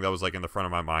one thing that was, like, in the front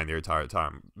of my mind the entire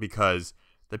time, because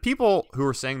the people who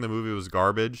were saying the movie was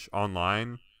garbage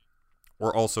online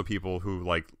were also people who,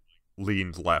 like,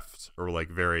 leaned left or, like,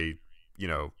 very, you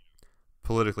know,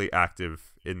 politically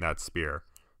active in that sphere.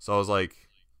 So I was like,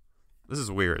 this is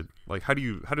weird. Like, how do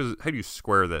you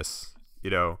square this,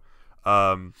 you know?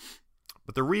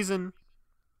 But the reason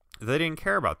they didn't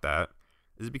care about that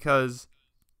is because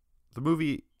the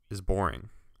movie is boring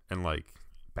and, like,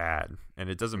 bad, and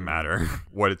it doesn't matter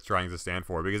what it's trying to stand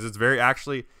for, because it's very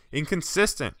actually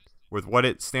inconsistent with what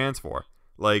it stands for.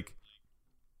 Like,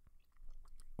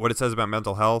 what it says about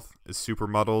mental health is super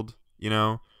muddled, you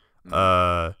know?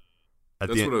 That's what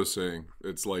I was saying.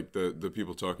 It's like the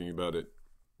people talking about it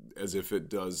as if it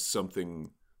does something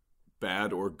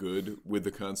bad or good with the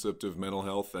concept of mental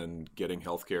health and getting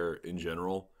healthcare in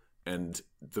general. And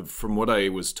from what I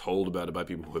was told about it by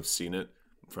people who have seen it,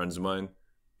 friends of mine,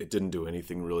 it didn't do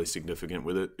anything really significant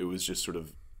with it. It was just sort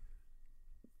of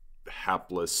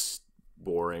hapless,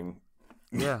 boring.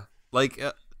 Yeah. Like,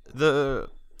 the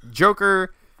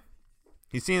Joker,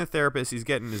 he's seeing a therapist, he's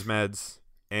getting his meds,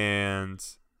 and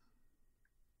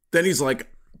then he's like,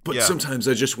 but sometimes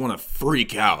I just want to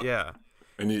freak out. Yeah.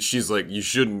 And she's like, you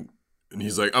shouldn't. And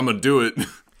he's like, I'm going to do it.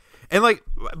 And, like,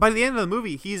 by the end of the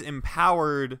movie, he's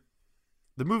empowered.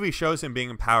 The movie shows him being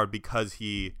empowered because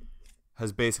he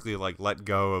has basically, like, let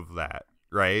go of that,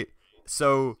 right?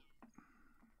 So,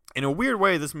 in a weird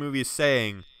way, this movie is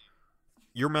saying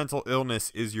your mental illness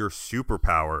is your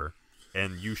superpower,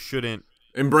 and you shouldn't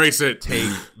embrace it.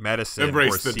 Take medicine.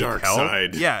 Embrace or the seek dark help.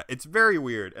 side. Yeah, it's very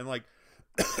weird. And, like,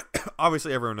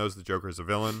 obviously everyone knows the Joker is a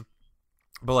villain,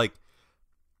 but, like,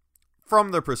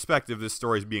 from the perspective this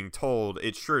story is being told,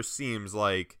 it sure seems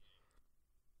like,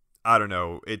 I don't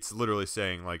know, it's literally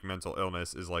saying, like, mental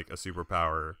illness is like a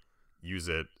superpower, use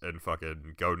it and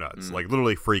fucking go nuts, like,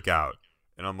 literally freak out.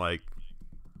 And I'm like,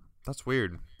 that's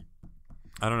weird.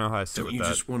 I don't know how I sit with that. Don't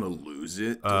you just want to lose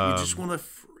it? Don't you just want to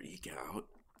freak out?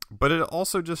 But it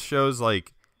also just shows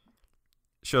like,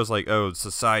 oh,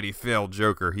 society failed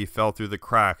Joker. He fell through the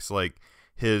cracks. Like,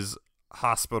 his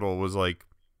hospital was, like,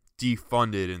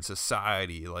 defunded, and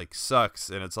society, like, sucks.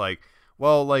 And it's like,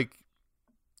 well, like,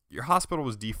 your hospital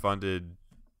was defunded,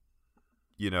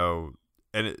 you know,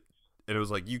 and it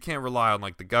was like, you can't rely on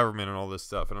like the government and all this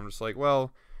stuff, and I'm just like,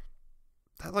 well,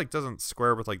 that like doesn't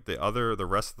square with like the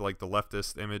rest of like the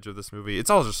leftist image of this movie. It's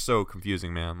all just so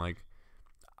confusing, man. Like,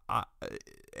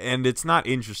 and it's not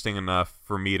interesting enough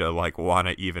for me to like want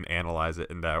to even analyze it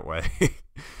in that way.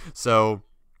 So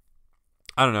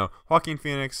I don't know. Joaquin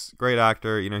Phoenix, great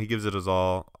actor. You know, he gives it his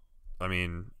all. I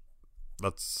mean,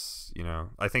 that's, you know,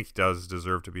 I think he does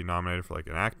deserve to be nominated for like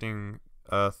an acting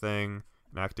an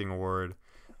acting award.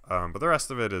 But the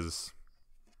rest of it is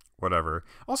whatever.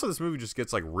 Also, this movie just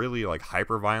gets like really like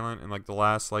hyper violent in like the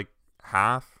last like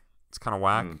half. It's kind of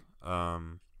whack.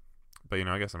 But you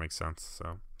know, I guess that makes sense.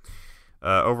 So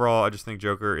overall, I just think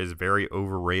Joker is very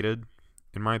overrated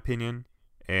in my opinion,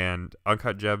 and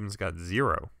Uncut Gems got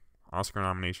 0 Oscar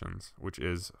nominations, which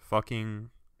is fucking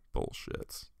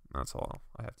bullshit. That's all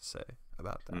I have to say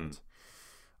about that.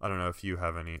 I don't know if you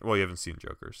have any. Well, you haven't seen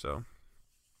Joker, so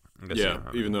I guess yeah.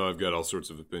 Even though I've got all sorts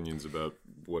of opinions about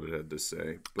what it had to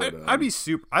say, but I'd be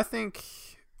super. I think.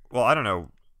 Well, I don't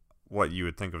know what you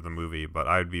would think of the movie, but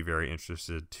I would be very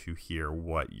interested to hear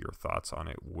what your thoughts on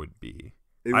it would be.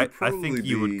 I think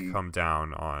you would come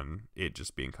down on it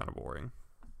just being kind of boring.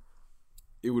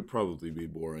 It would probably be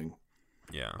boring.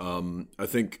 Yeah. I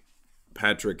think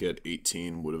Patrick at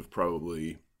 18 would have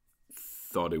probably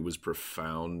thought it was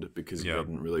profound because he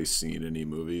hadn't really seen any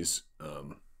movies.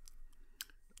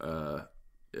 Yeah.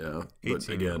 But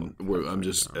again, I'm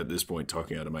just at this point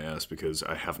talking out of my ass because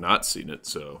I have not seen it,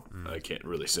 so I can't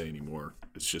really say anymore.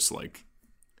 It's just like,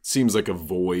 it seems like a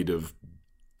void of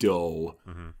dull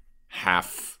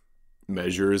half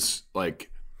measures,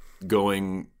 like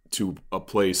going to a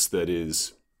place that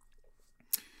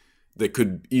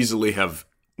could easily have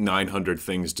 900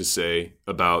 things to say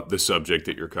about the subject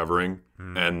that you're covering,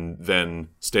 and then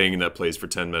staying in that place for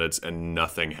 10 minutes and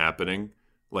nothing happening,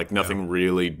 like nothing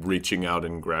really reaching out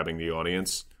and grabbing the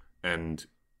audience. And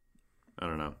I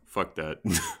don't know, fuck that.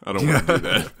 I don't want to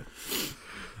do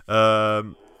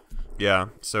that. Yeah.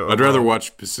 So I'd rather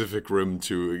watch Pacific Rim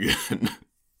 2 again.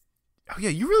 Oh yeah,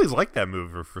 you really like that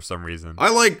movie for some reason. I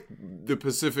like the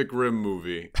Pacific Rim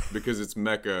movie because it's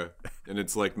mecha and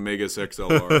it's like Megas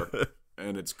XLR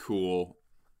and it's cool.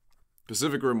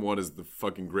 Pacific Rim 1 is the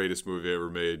fucking greatest movie ever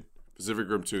made. Pacific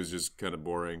Rim 2 is just kind of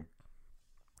boring.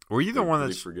 Were you the one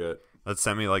that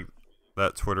sent me like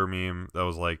that Twitter meme that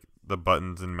was like the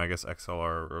buttons in Megas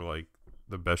XLR are like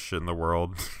the best shit in the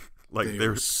world? Like they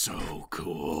were so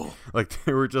cool. Like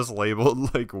they were just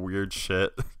labeled like weird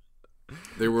shit.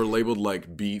 They were labeled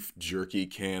like beef jerky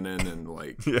cannon and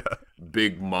like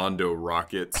big Mondo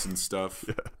rockets and stuff.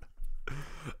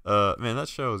 Yeah. Man, that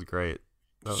show was great.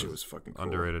 That show was fucking cool.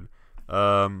 Underrated.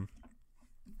 So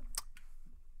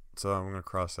I'm gonna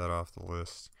cross that off the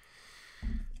list.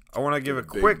 I want to give a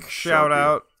quick shout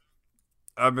out.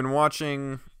 I've been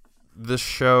watching this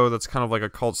show that's kind of like a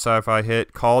cult sci-fi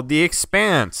hit called The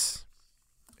Expanse.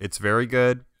 It's very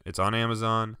good. It's on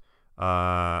Amazon.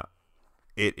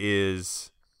 It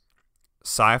is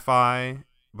sci-fi,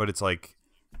 but it's like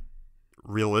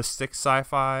realistic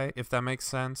sci-fi, if that makes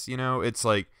sense. You know, it's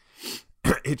like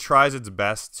it tries its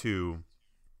best to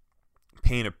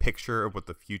paint a picture of what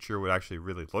the future would actually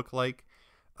really look like,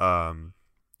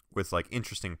 with like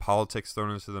interesting politics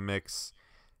thrown into the mix,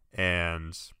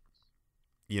 and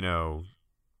you know,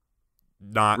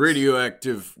 not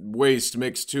radioactive waste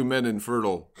makes 2 men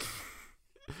infertile,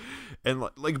 and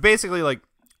like basically like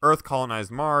Earth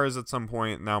colonized Mars at some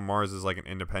point. Now Mars is like an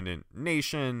independent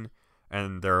nation,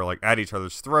 and they're like at each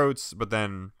other's throats. But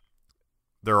then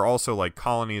there are also like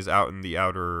colonies out in the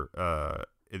outer,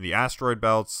 in the asteroid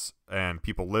belts, and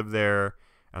people live there,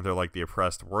 and they're like the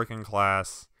oppressed working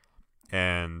class.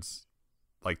 And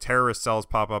like terrorist cells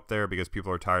pop up there because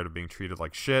people are tired of being treated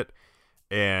like shit.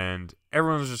 And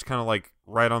everyone's just kind of like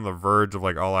right on the verge of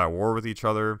like all out war with each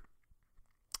other.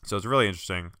 So it's really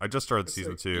interesting. I just started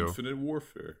season 2. Infinite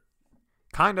Warfare.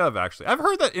 Kind of, actually. I've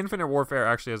heard that Infinite Warfare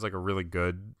actually has like a really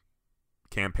good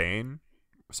campaign,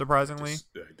 surprisingly.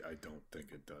 I don't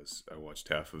think it does. I watched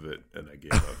half of it and I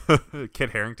gave up.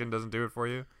 Kit Harington doesn't do it for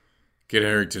you? Kit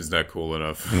Harington's not cool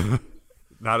enough.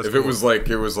 Not as if cool. It was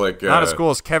like not as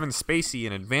cool as Kevin Spacey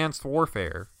in Advanced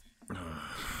Warfare.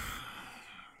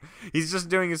 He's just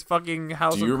doing his fucking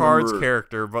House of Cards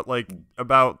character, but like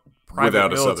about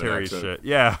private military shit.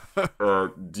 Yeah.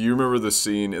 Do you remember the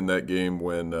scene in that game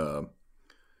when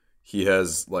he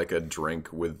has like a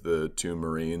drink with the 2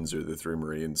 Marines or the 3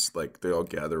 Marines? Like they all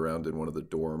gather around in one of the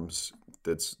dorms.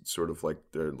 That's sort of like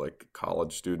they're like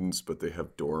college students, but they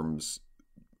have dorms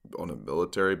on a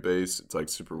military base. It's like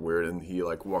super weird. And he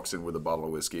like walks in with a bottle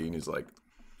of whiskey and he's like,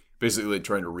 basically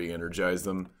trying to re-energize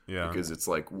them. Yeah. Because it's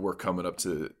like, we're coming up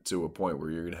to a point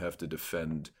where you're going to have to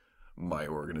defend my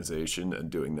organization, and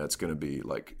doing that's going to be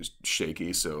like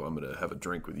shaky. So I'm going to have a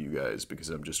drink with you guys because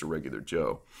I'm just a regular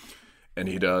Joe. And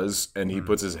he does, and he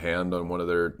puts his hand on one of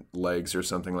their legs or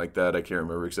something like that. I can't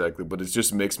remember exactly, but it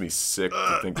just makes me sick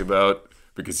to think about,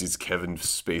 because he's Kevin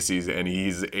Spacey and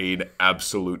he's an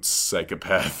absolute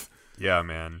psychopath. Yeah,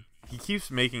 man. He keeps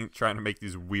trying to make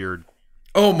these weird.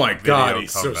 Oh my god,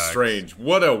 he's so strange.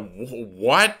 What?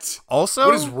 Also,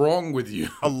 what is wrong with you?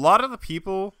 A lot of the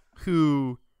people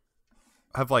who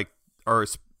have are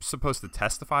supposed to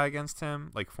testify against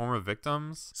him, like former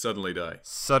victims, suddenly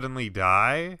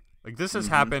die. Like, this has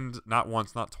happened not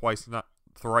once, not twice, not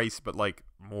thrice, but like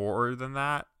more than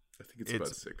that. I think it's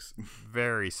about 6.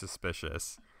 Very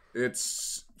suspicious.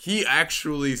 He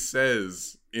actually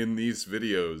says in these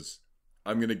videos,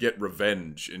 I'm gonna get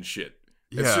revenge and shit.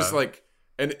 It's just like,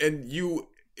 and you,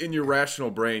 in your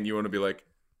rational brain, you want to be like,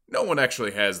 no one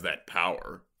actually has that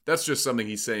power. That's just something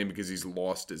he's saying because he's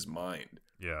lost his mind.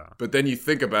 Yeah. But then you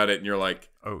think about it and you're like,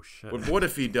 oh shit. But what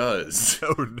if he does?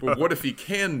 Oh, no. But what if he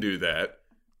can do that?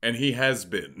 And he has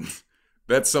been.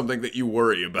 That's something that you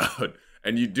worry about.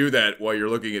 And you do that while you're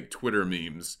looking at Twitter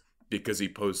memes because he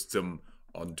posts them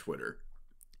on Twitter.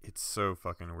 It's so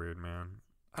fucking weird, man.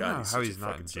 I don't know how he's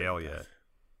not in jail yet.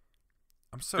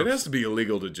 It has to be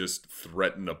illegal to just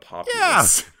threaten a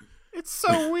populace. Yeah. It's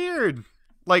so weird.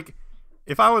 Like,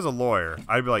 if I was a lawyer,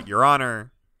 I'd be like, Your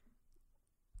Honor,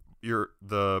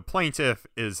 the plaintiff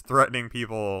is threatening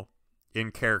people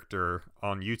in character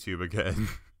on YouTube again.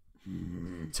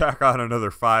 Tack on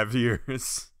another 5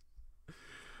 years.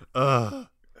 Oh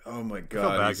my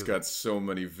god, he's got so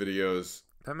many videos.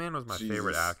 That man was my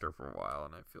favorite actor for a while,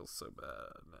 and I feel so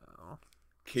bad now.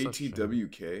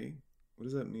 KTWK? What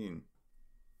does that mean?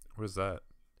 What is that?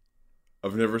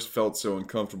 I've never felt so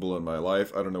uncomfortable in my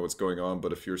life. I don't know what's going on,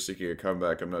 but if you're seeking a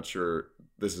comeback, I'm not sure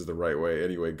this is the right way.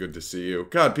 Anyway, good to see you.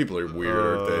 God, people are weird,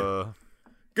 aren't they?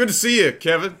 Good to see you,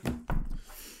 Kevin.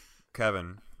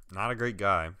 Kevin, not a great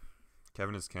guy.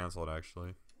 Kevin is canceled,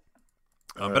 actually.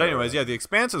 But anyways, yeah, The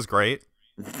Expanse is great.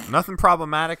 Nothing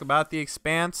problematic about The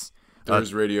Expanse.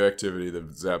 There's radioactivity that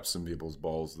zaps some people's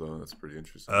balls, though. That's pretty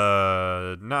interesting.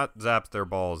 Not zaps their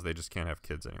balls. They just can't have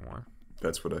kids anymore.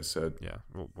 That's what I said. Yeah,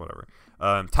 well, whatever.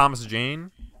 Thomas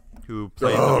Jane, who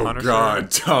played the Punisher. Oh,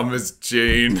 God, Thomas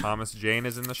Jane. Thomas Jane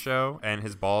is in the show, and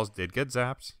his balls did get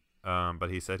zapped, but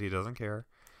he said he doesn't care.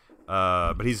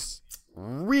 But he's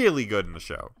really good in the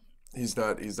show. He's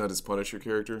not his Punisher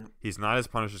character? He's not his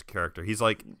Punisher's character. He's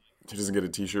like... He doesn't get a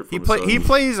t-shirt from his son? He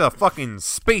plays a fucking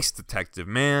space detective,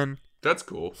 man. That's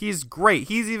cool. He's great.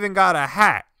 He's even got a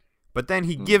hat. But then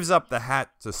he gives up the hat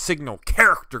to signal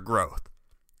character growth.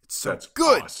 It's so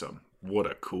good. Awesome. What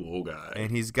a cool guy. And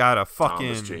he's got a fucking...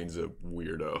 Thomas Jane's a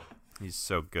weirdo. He's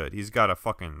so good. He's got a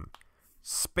fucking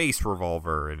space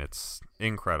revolver, and it's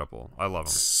incredible. I love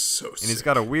him. So sick. And he's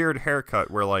got a weird haircut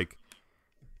where, like,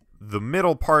 the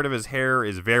middle part of his hair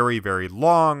is very, very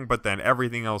long, but then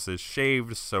everything else is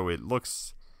shaved, so it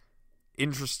looks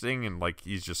interesting, and like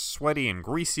he's just sweaty and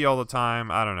greasy all the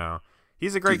time. I don't know.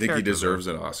 He's a great character. Do you think he deserves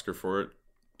an Oscar for it?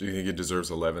 Do you think he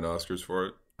deserves 11 Oscars for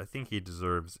it? I think he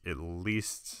deserves at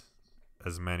least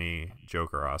as many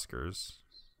Joker Oscars.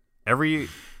 Every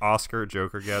Oscar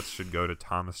Joker gets should go to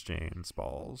Thomas Jane's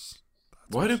balls.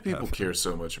 Why do people care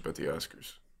so much about the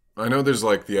Oscars? I know there's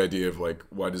like the idea of like,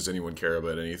 why does anyone care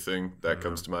about anything? That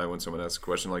comes to mind when someone asks a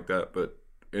question like that. But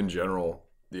in general,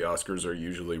 the Oscars are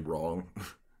usually wrong.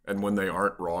 And when they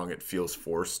aren't wrong, it feels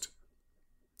forced.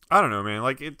 I don't know, man.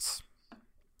 Like,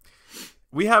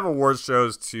 we have awards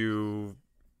shows to,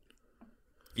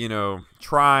 you know,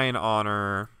 try and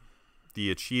honor the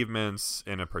achievements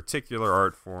in a particular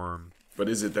art form. But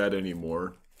is it that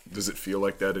anymore? Does it feel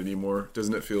like that anymore?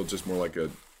 Doesn't it feel just more like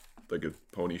a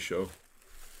pony show?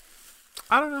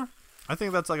 I don't know. I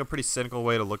think that's like a pretty cynical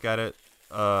way to look at it.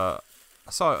 I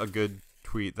saw a good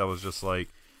tweet that was just like,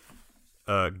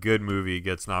 a good movie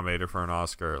gets nominated for an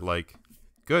Oscar. Like,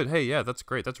 good. Hey, yeah, that's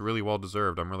great. That's really well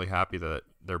deserved. I'm really happy that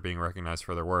they're being recognized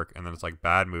for their work. And then it's like,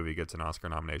 bad movie gets an Oscar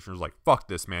nomination. It's like, fuck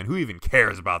this, man. Who even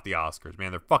cares about the Oscars,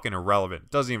 man? They're fucking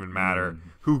irrelevant. Doesn't even matter.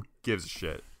 Who gives a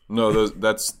shit? No,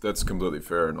 that's completely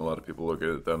fair, and a lot of people look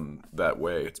at them that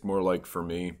way. It's more like, for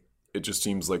me, it just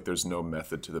seems like there's no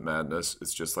method to the madness.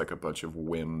 It's just like a bunch of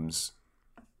whims.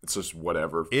 It's just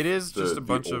whatever. It is just a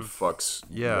bunch of fucks.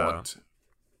 Want.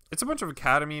 It's a bunch of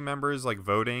Academy members like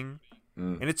voting,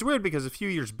 and it's weird because a few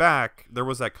years back there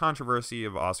was that controversy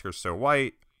of Oscars So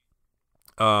White,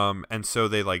 and so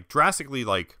they like drastically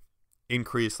like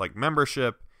increased like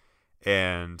membership,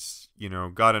 and you know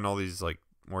got in all these like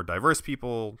more diverse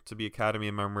people to be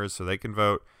Academy members so they can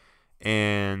vote.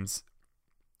 And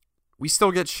we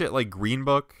still get shit like Green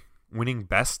Book winning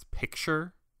Best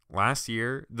Picture last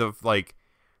year.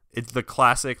 It's the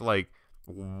classic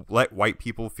let white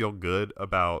people feel good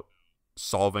about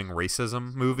solving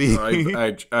racism movie.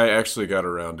 I actually got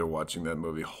around to watching that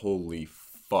movie. Holy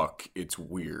fuck, it's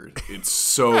weird. It's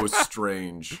so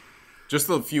strange. Just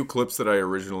the few clips that I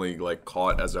originally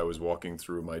caught as I was walking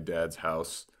through my dad's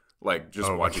house,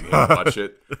 watching him watch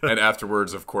it, and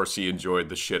afterwards, of course, he enjoyed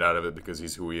the shit out of it because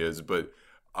he's who he is. But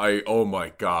oh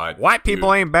my god, white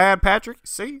people ain't bad, Patrick.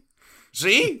 See?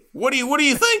 What are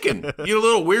you thinking? You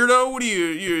little weirdo? What do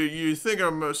you think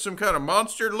I'm some kind of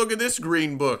monster? Look at this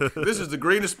green book. This is the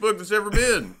greenest book that's ever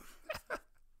been.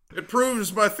 It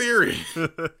proves my theory.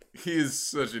 He is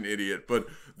such an idiot. But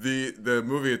the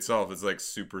movie itself is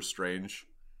super strange.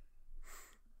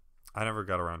 I never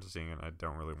got around to seeing it. I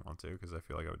don't really want to because I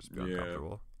feel like I would just be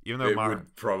uncomfortable. Even though it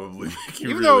would probably make you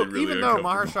even though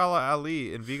Mahershala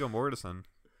Ali and Viggo Mortensen,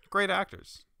 great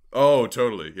actors. Oh,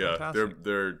 totally. Yeah. Fantastic.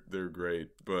 They're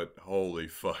great, but holy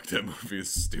fuck, that movie is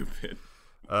stupid.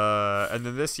 And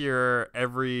then this year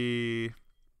every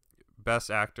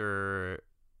best actor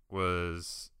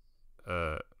was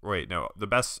all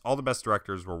the best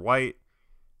directors were white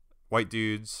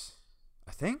dudes.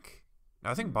 I think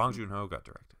Bong Joon-ho got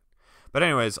directed. But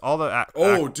anyways, all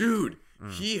the dude,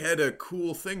 he had a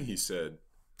cool thing he said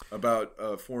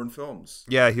about foreign films.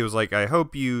 Yeah, he was like, I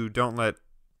hope you don't let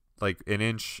an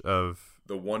inch of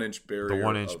the 1 inch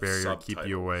barrier keep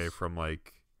you away from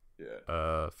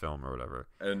film or whatever.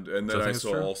 And then I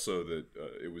saw also that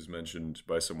it was mentioned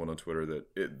by someone on Twitter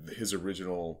that his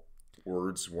original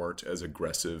words weren't as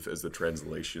aggressive as the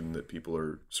translation that people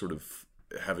are sort of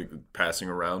passing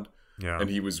around. Yeah, and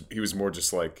he was more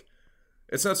just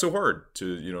it's not so hard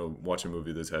to watch a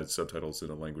movie that has subtitles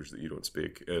in a language that you don't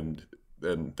speak, and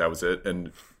that was it.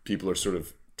 And people are sort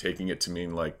of taking it to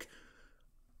mean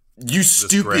you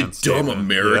stupid, dumb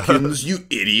Americans, you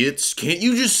idiots. Can't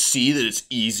you just see that it's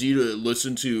easy to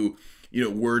listen to,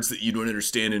 words that you don't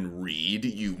understand and read,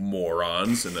 you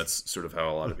morons? And that's sort of how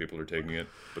a lot of people are taking it,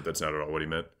 but that's not at all what he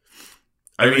meant.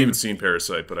 I haven't even seen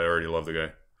Parasite, but I already love the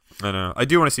guy. I know. I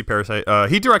do want to see Parasite.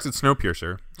 He directed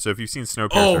Snowpiercer, so if you've seen Snowpiercer...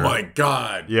 Oh my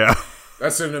god! Yeah.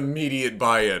 That's an immediate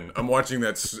buy-in. I'm watching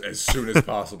that as soon as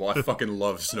possible. I fucking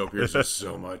love Snowpiercer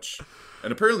so much.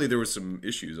 And apparently there was some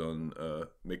issues on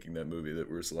making that movie that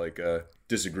was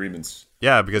disagreements.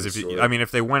 Yeah, because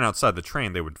if they went outside the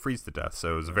train, they would freeze to death.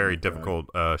 So it was a very difficult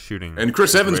shooting. And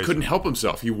Chris Evans couldn't help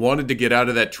himself. He wanted to get out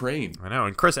of that train. I know.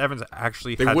 And Chris Evans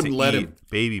actually had to eat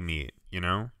baby meat.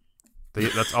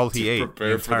 That's all he ate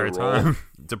the entire time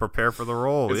to prepare for the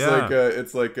role.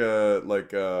 It's like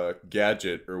a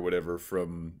Gadget or whatever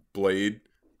from Blade,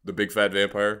 the big fat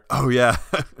vampire. Oh yeah,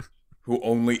 who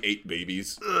only ate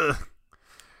babies.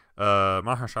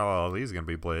 Mahershala Ali is gonna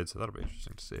be Blade, so that'll be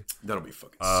interesting to see. That'll be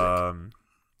fucking sick.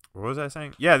 What was I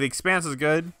saying? Yeah, The Expanse is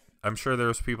good. I'm sure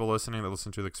there's people listening that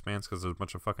listen to The Expanse because there's a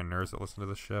bunch of fucking nerds that listen to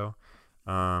this show.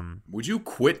 Would you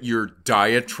quit your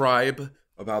diatribe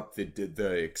about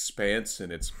the Expanse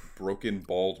and its broken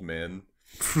bald men?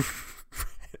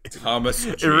 Thomas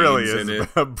Jane's it really is in it.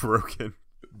 A broken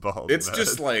bald. It's man.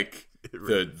 just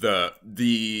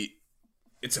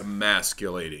it's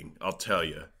emasculating. I'll tell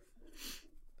you.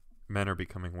 Men are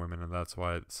becoming women, and that's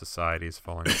why society is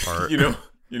falling apart. You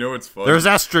know what's funny? There's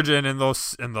estrogen in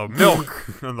the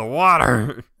milk and the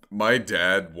water. My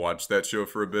dad watched that show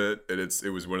for a bit, and it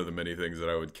was one of the many things that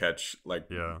I would catch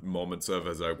moments of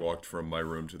as I walked from my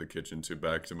room to the kitchen to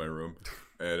back to my room,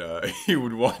 and he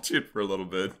would watch it for a little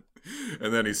bit,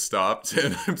 and then he stopped.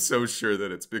 And I'm so sure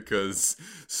that it's because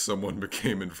someone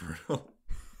became infertile,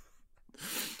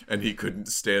 and he couldn't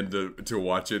stand to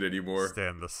watch it anymore.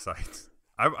 Stand the sight.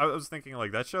 I was thinking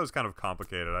that show is kind of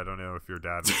complicated. I don't know if your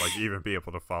dad would even be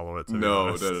able to follow it.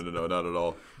 No, not at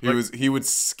all. He would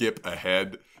skip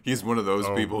ahead. He's one of those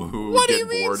people who get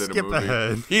bored in a movie.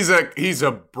 Ahead? He's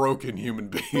a broken human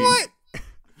being. What?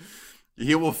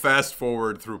 He will fast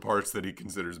forward through parts that he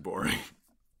considers boring.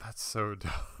 That's so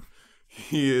dumb.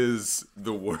 He is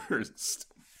the worst.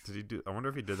 I wonder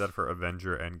if he did that for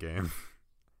Avenger Endgame,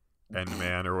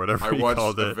 Endman or whatever he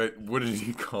called it. What did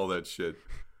he call that shit?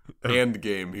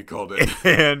 Endgame, he called it.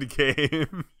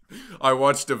 Endgame. I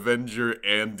watched Avenger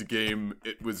Endgame.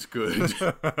 It was good.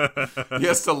 He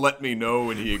has to let me know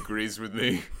when he agrees with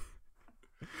me.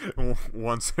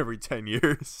 Once every 10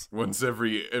 years. Once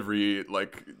every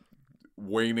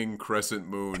waning crescent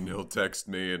moon, he'll text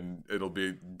me and it'll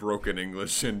be broken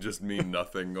English and just mean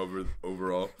nothing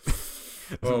overall.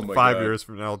 Oh my 5 years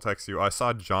from now, I'll text you. I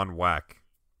saw John Whack.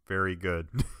 Very good.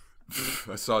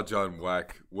 I saw John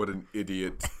Whack. What an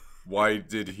idiot. Why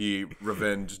did he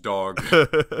revenge dog?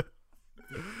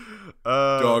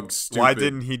 Dog stupid. Why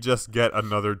didn't he just get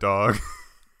another dog?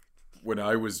 When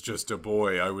I was just a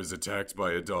boy, I was attacked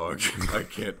by a dog. I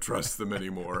can't trust them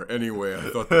anymore. Anyway, I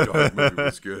thought the dog movie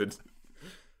was good.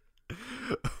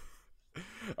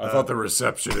 I thought the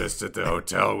receptionist at the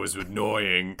hotel was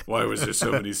annoying. Why was there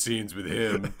so many scenes with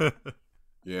him?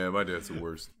 Yeah, my dad's the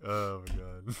worst. Oh my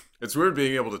god. It's weird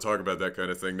being able to talk about that kind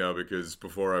of thing now, because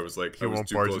before I was like, I was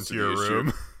too close to the issue.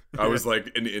 Room. I was like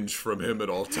an inch from him at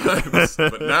all times.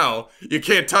 But now, you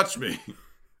can't touch me.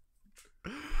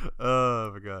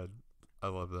 Oh my god. I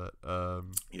love that.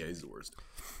 Yeah, he's the worst.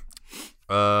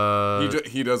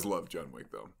 He does love John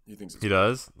Wick, though. He thinks it's he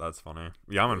does? That's funny.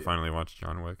 Yeah, I'm gonna finally watch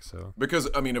John Wick, so. Because,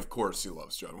 I mean, of course he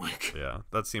loves John Wick. Yeah,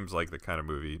 that seems like the kind of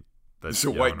movie it's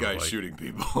a white guy shooting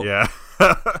people. Yeah.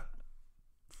 Oh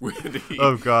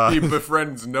god. He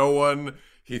befriends no one.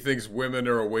 He thinks women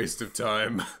are a waste of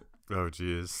time. Oh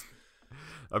jeez.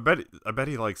 I bet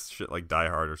he likes shit like Die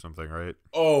Hard or something, right?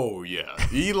 Oh yeah.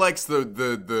 He likes the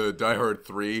Die Hard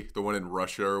 3, the one in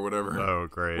Russia or whatever. Oh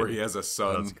great. Where he has a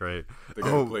son. That's great. The guy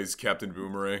who plays Captain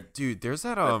Boomerang. Dude, there's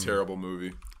that terrible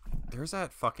movie. There's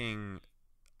that fucking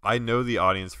I know the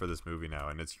audience for this movie now,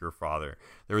 and it's your father.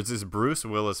 There was this Bruce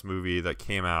Willis movie that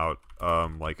came out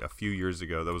like a few years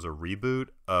ago that was a reboot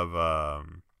of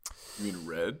You mean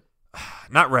Red?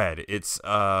 Not Red. It's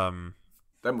that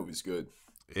movie's good.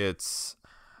 It's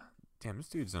damn, this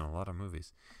dude's in a lot of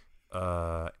movies.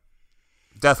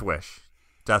 Death Wish,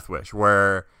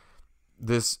 where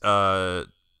this like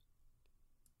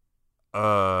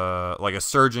a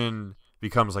surgeon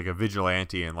becomes like a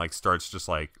vigilante and like starts just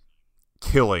like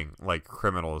killing like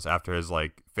criminals after his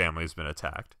like family's been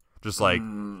attacked. Just like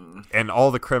and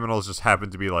all the criminals just happen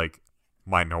to be like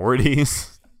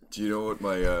minorities. Do you know what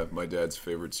my dad's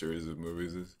favorite series of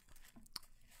movies is?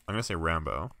 I'm gonna say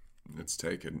Rambo. It's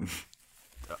Taken.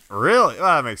 Really?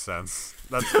 Well, that makes sense.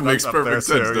 That makes up perfect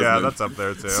there sense. Too. Yeah, it? That's up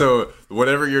there too. So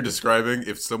whatever you're describing,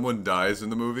 if someone dies in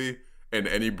the movie in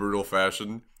any brutal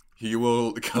fashion, he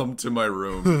will come to my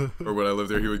room, or when I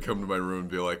lived there, he would come to my room and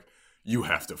be like, "You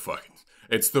have to fucking."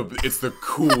 It's the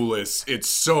coolest. It's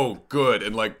so good,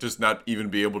 and like just not even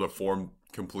be able to form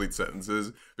complete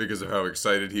sentences because of how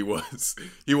excited he was.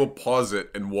 He will pause it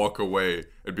and walk away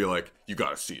and be like, "You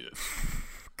gotta see this.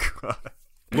 God.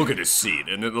 Look at his scene,"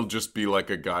 and it'll just be like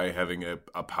a guy having a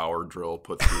power drill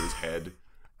put through his head,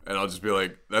 and I'll just be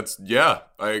like,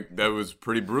 "That was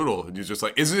pretty brutal." And he's just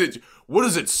like, "Isn't it? What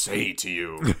does it say to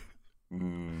you?"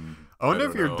 I wonder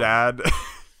if your dad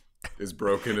is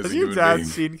broken as Has a your human dad being.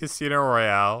 seen Casino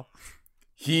Royale?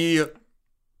 He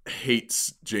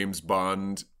hates James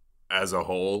Bond as a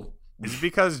whole. Is it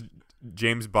because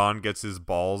James Bond gets his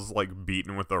balls like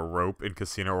beaten with a rope in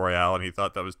Casino Royale, and he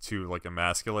thought that was too like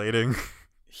emasculating?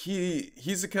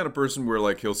 He's the kind of person where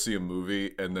like he'll see a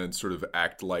movie and then sort of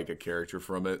act like a character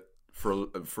from it for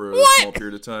a small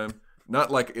period of time.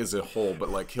 Not like as a whole, but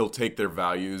like he'll take their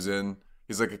values in.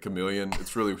 He's like a chameleon.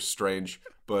 It's really strange,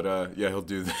 but yeah, he'll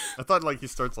do that. I thought like he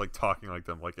starts like talking like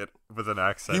them, like it with an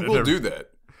accent. He will do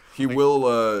that. He will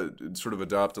sort of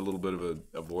adopt a little bit of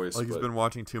a voice. Like he's been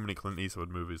watching too many Clint Eastwood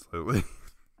movies lately.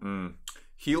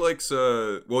 He likes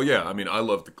well, yeah. I mean, I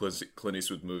love the Clint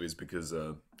Eastwood movies because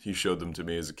he showed them to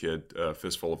me as a kid.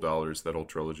 Fistful of Dollars, that whole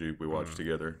trilogy we watched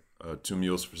together. Two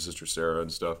Mules for Sister Sarah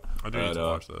and stuff. I do need to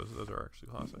watch those. Those are actually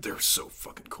classic. They're so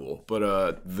fucking cool. But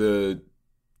I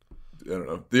don't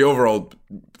know. The overall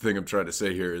thing I'm trying to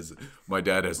say here is my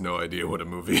dad has no idea what a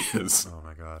movie is. Oh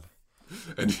my god.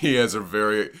 And he has a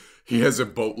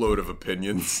boatload of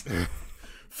opinions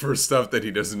for stuff that he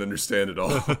doesn't understand at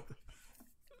all.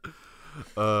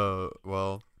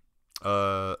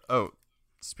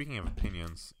 Speaking of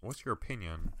opinions, what's your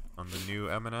opinion on the new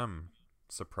Eminem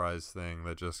surprise thing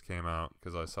that just came out?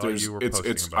 Because I saw you were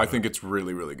posting about I think it's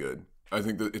really, really good. I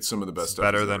think that it's some of the best stuff.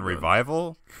 Better than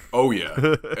Revival? Oh, yeah.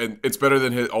 And it's better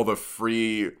than all the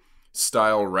free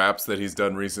style raps that he's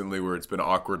done recently where it's been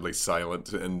awkwardly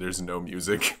silent and there's no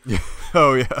music.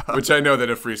 Oh, yeah. Which I know that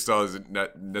a freestyle isn't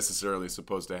necessarily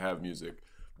supposed to have music,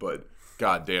 but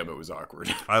god damn, it was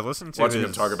awkward. I listened to watching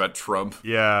him talk about Trump.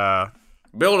 Yeah.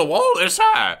 Build a wall this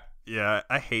high. Yeah,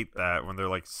 I hate that when they're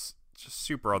like just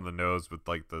super on the nose with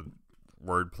like the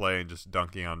wordplay and just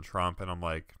dunking on Trump, and I'm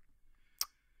like,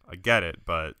 I get it,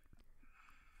 but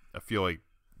I feel like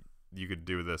you could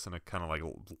do this in a kind of like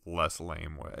less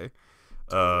lame way.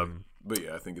 But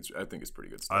yeah, I think it's pretty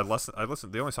good stuff. I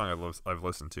listened. The only song I've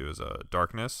listened to is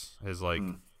 "Darkness," his like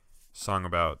song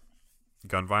about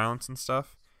gun violence and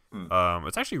stuff.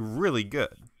 It's actually really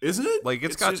good, isn't it? Like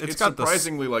it's got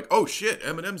surprisingly like, oh shit,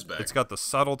 Eminem's back. It's got the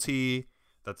subtlety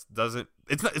it's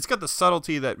got the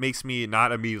subtlety that makes me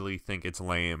not immediately think it's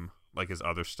lame like his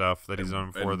other stuff that he's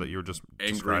known for that you're just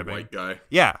angry describing. White guy.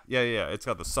 Yeah. It's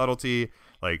got the subtlety,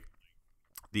 like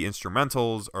the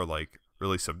instrumentals are like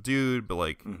really subdued, but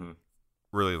like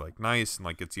really like nice and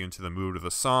like gets you into the mood of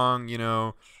the song. You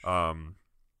know,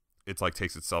 it's like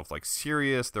takes itself like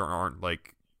serious. There aren't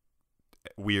like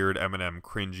weird Eminem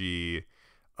cringy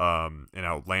and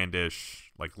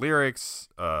outlandish like lyrics.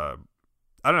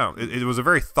 I don't know. It was a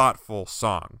very thoughtful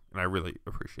song, and I really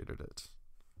appreciated it.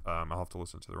 I'll have to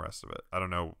listen to the rest of it. I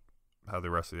don't know how the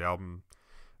rest of the album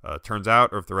turns out,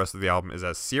 or if the rest of the album is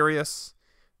as serious.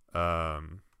 But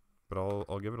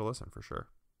I'll give it a listen for sure.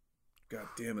 God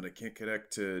damn it! I can't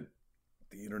connect to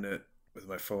the internet with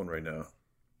my phone right now.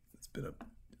 It's been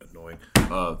annoying.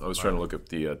 I was trying to look up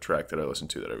the track that I listened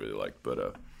to that I really liked,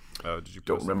 but did you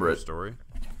don't remember it? Story?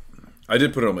 I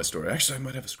did put it on my story. Actually, I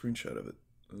might have a screenshot of it.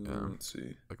 Let's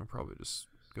see. I can probably just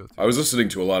go through. I was listening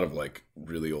to a lot of like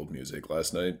really old music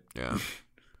last night. Yeah.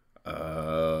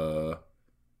 I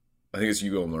think it's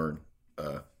You Go and Learn.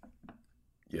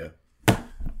 Yeah.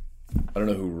 I don't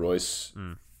know who Royce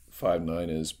 5'9"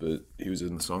 is, but he was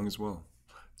in the song as well.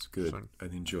 It's good. I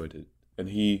enjoyed it. And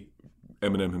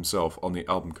Eminem himself on the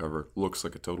album cover looks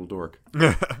like a total dork.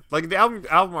 Like the album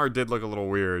art did look a little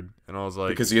weird, and I was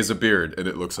like, because he has a beard and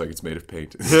it looks like it's made of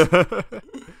paint.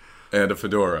 And a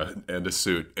fedora and a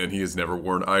suit, and he has never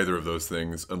worn either of those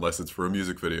things unless it's for a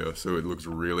music video, so it looks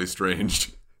really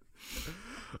strange.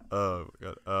 Oh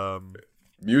God.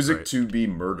 Music right. to Be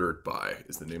Murdered By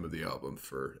is the name of the album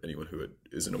for anyone who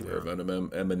isn't aware of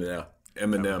Eminem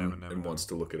and wants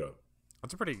to look it up.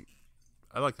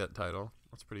 I like that title.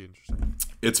 That's pretty interesting.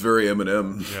 It's very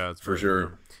Eminem. Yeah, it's for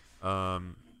sure.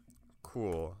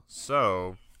 Cool.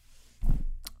 So,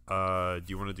 do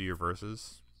you want to do your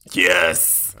verses?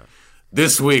 Yes. Okay.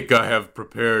 This week I have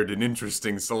prepared an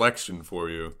interesting selection for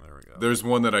you. There we go. There's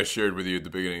one that I shared with you at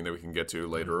the beginning that we can get to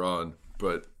later on,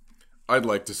 but I'd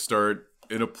like to start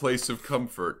in a place of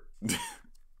comfort.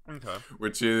 Okay.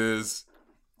 Which is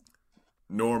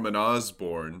Norman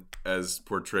Osborn as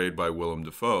portrayed by Willem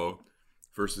Dafoe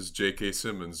versus J.K.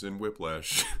 Simmons in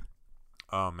Whiplash.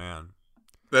 Oh man.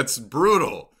 That's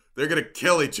brutal. They're going to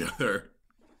kill each other.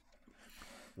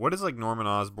 What is like Norman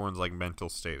Osborn's like mental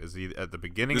state? Is he at the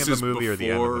beginning of the movie or the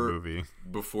end of the movie?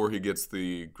 Before he gets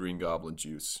the Green Goblin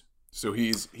juice. So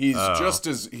he's just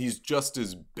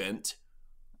as bent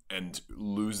and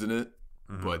losing it,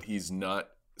 but he's not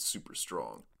super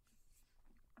strong.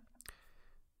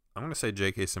 I'm gonna say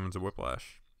J.K. Simmons of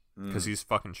Whiplash because he's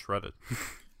fucking shredded.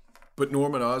 But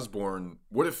Norman Osborn,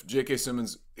 what if J.K.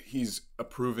 Simmons he's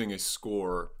approving a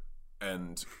score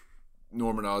and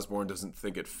Norman Osborn doesn't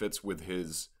think it fits with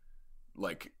his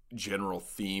like general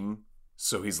theme,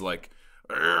 so he's like,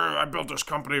 I built this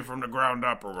company from the ground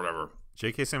up or whatever.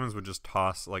 J.K. Simmons would just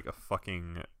toss like a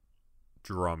fucking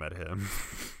drum at him.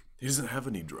 He doesn't have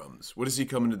any drums. What is he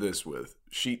coming to this with?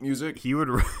 Sheet music? He would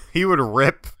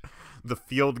rip the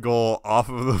field goal off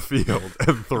of the field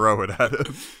and throw it at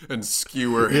him and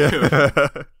skewer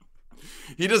him.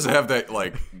 He doesn't have that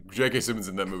like J.K. Simmons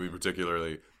in that movie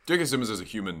particularly. J.K. Simmons as a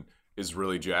human is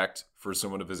really jacked for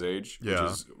someone of his age, which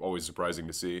is always surprising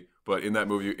to see. But in that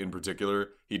movie in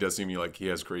particular, he does seem like he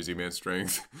has crazy man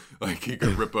strength. Like he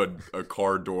could rip a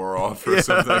car door off or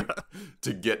something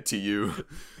to get to you,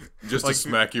 just like, to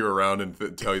smack you around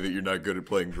and tell you that you're not good at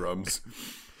playing drums.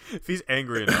 If he's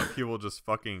angry enough, he will just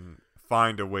fucking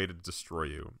find a way to destroy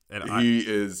you. And he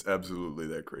is absolutely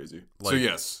that crazy. So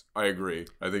yes, I agree.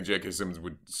 I think J.K. Simmons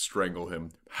would strangle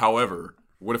him. However,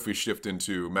 what if we shift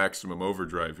into Maximum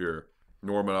Overdrive here?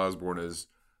 Norman Osborn is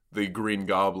the Green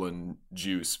Goblin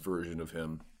juice version of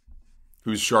him,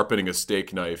 who's sharpening a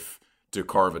steak knife to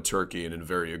carve a turkey in a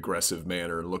very aggressive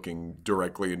manner, looking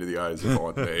directly into the eyes of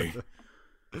Aunt May.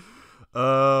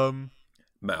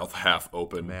 Mouth half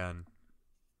open. Man.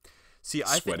 See,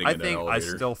 I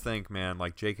still think, man,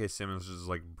 like J.K. Simmons is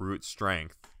like brute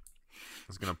strength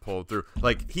is gonna pull through.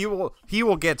 Like he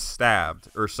will get stabbed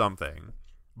or something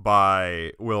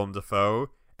by Willem Dafoe,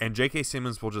 and J.K.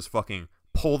 Simmons will just fucking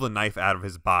pull the knife out of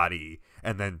his body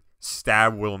and then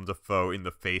stab Willem Dafoe in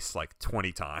the face like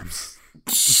 20 times.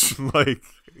 Like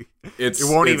it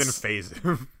won't even faze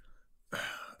him.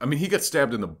 I mean, he got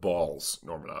stabbed in the balls,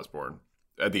 Norman Osborn,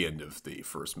 at the end of the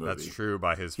first movie. That's true.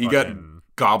 By his he got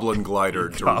Goblin Glider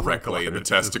directly in the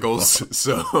testicles.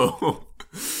 So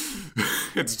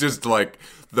it's just like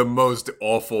the most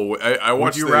awful. I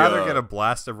watched. Would you rather get a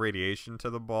blast of radiation to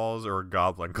the balls or a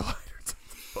Goblin Glider to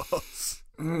the balls?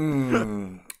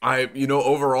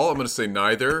 Overall, I'm going to say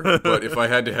neither. But if I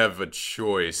had to have a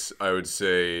choice, I would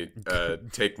say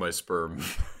take my sperm.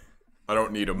 I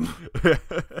don't need them.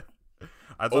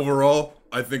 Overall,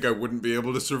 I think I wouldn't be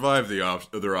able to survive the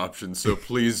other options. So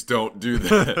please don't do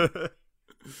that.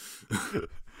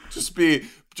 Just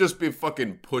be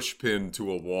fucking push pinned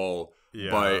to a wall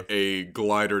by a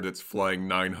glider that's flying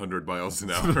 900 miles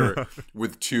an hour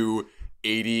with two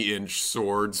 80-inch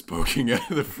swords poking out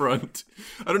of the front.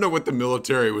 I don't know what the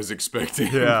military was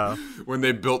expecting when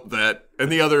they built that.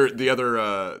 And the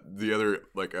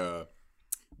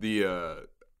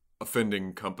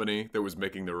offending company that was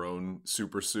making their own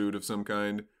super suit of some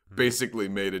kind basically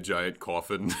made a giant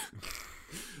coffin.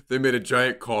 They made a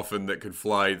giant coffin that could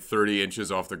fly 30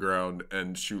 inches off the ground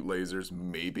and shoot lasers,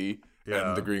 maybe. Yeah.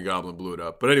 And the Green Goblin blew it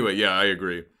up. But anyway, yeah, I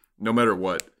agree. No matter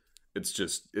what, it's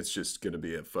just gonna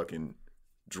be a fucking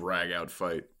drag out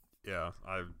fight. Yeah,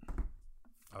 I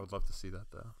would love to see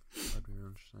that though. That'd be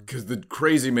interesting. Because the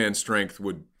crazy man strength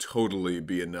would totally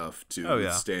be enough to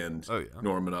withstand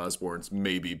Norman Osborn's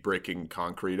maybe breaking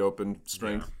concrete open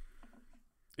strength.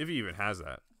 Yeah. If he even has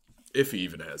that.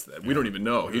 We don't even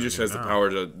know. He just has the power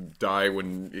to die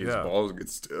when his balls get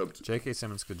stubbed. J.K.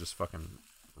 Simmons could just fucking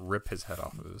rip his head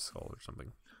off of his skull or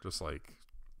something. Just like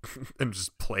and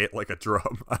just play it like a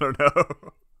drum. I don't know.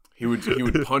 He would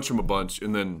punch him a bunch,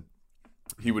 and then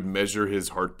he would measure his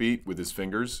heartbeat with his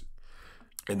fingers,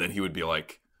 and then he would be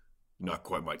like, "Not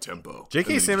quite my tempo."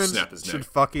 J.K. Simmons should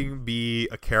fucking be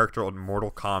a character on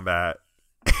Mortal Kombat,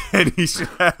 and he should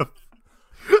have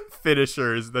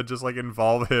finishers that just like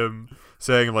involve him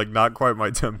saying like, "Not quite my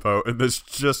tempo," and this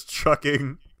just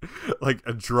chucking like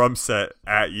a drum set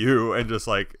at you and just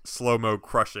like slow-mo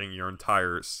crushing your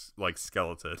entire like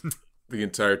skeleton. The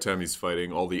entire time he's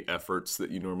fighting, all the efforts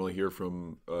that you normally hear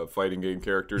from fighting game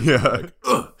characters. Yeah.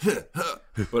 Like,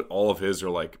 but all of his are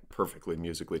like perfectly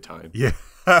musically timed. Yeah.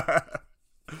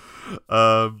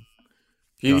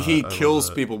 He kills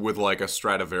people with like a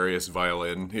Stradivarius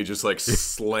violin. He just like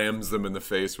slams them in the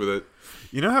face with it.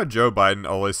 You know how Joe Biden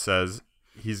always says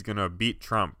he's going to beat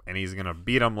Trump and he's going to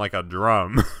beat him like a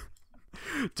drum?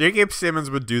 J.K.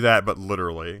 Simmons would do that, but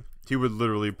literally. He would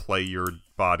literally play your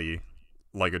body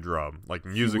like a drum, like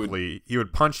musically. He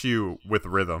would punch you with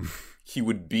rhythm. He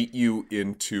would beat you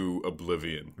into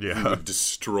oblivion. Yeah. He would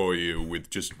destroy you with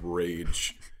just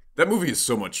rage. That movie is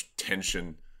so much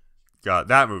tension. God,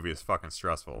 that movie is fucking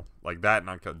stressful. Like, that and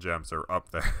Uncut Gems are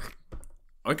up there.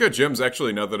 Uncut Gems,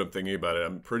 actually, now that I'm thinking about it,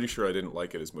 I'm pretty sure I didn't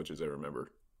like it as much as I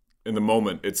remember. In the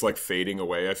moment, it's like fading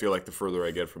away. I feel like the further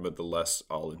I get from it, the less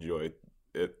I'll enjoy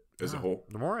it as a whole.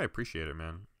 The more I appreciate it,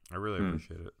 man. I really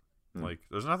appreciate it. Like,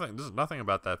 there's nothing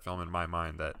about that film in my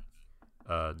mind that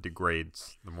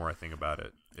degrades the more I think about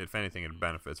it. If anything, it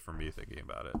benefits from me thinking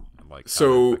about it and like how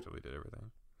it effectively did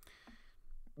everything.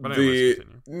 But anyways, the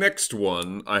next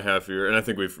one I have here, and I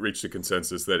think we've reached a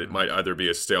consensus that it might either be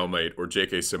a stalemate or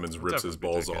J.K. Simmons rips his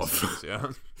balls off.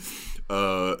 Simmons,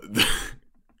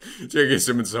 J.K.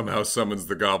 Simmons somehow summons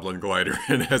the Goblin Glider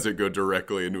and has it go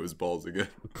directly into his balls again.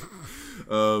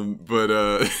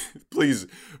 But please,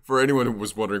 for anyone who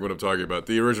was wondering what I'm talking about,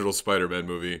 the original Spider-Man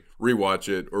movie, rewatch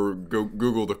it or go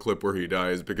Google the clip where he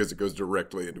dies because it goes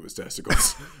directly into his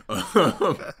testicles.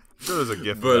 There's a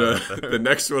gift. But the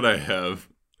next one I have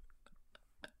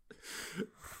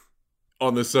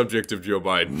on the subject of Joe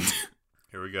Biden.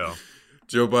 Here we go.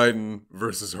 Joe Biden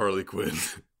versus Harley Quinn.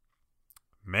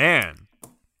 Man.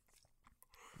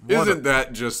 Isn't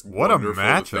that just wonderful a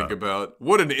matchup to think about?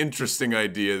 What an interesting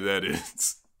idea that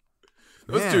is.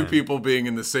 Those two people being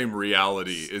in the same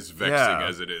reality is vexing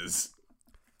as it is.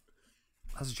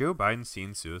 Has Joe Biden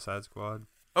seen Suicide Squad?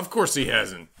 Of course he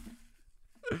hasn't.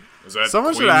 Is that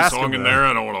Someone Queen should ask song him in there?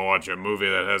 I don't want to watch a movie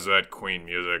that has that Queen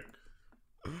music.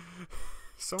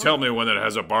 Tell me when it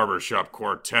has a barbershop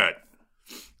quartet.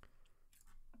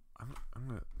 I'm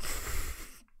gonna...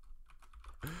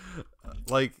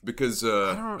 Like, because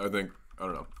I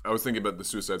don't know. I was thinking about the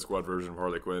Suicide Squad version of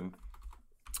Harley Quinn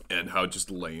and how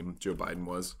just lame Joe Biden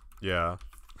was. Yeah.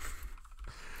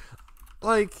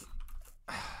 Like,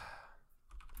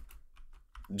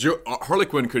 Harley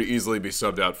Quinn could easily be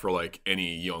subbed out for like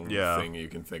any young thing you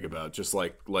can think about, just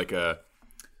like a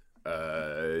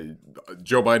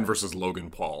Joe Biden versus Logan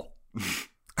Paul.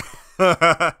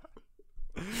 How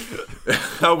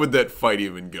would that fight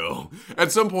even go?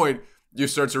 At some point, you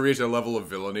start to reach a level of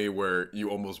villainy where you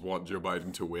almost want Joe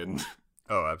Biden to win.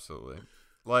 Oh, absolutely.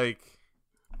 Like,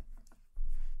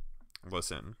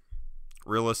 listen,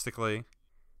 realistically,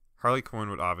 Harley Quinn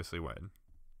would obviously win.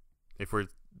 If we're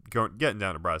getting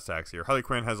down to brass tacks here, Harley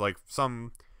Quinn has like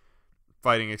some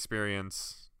fighting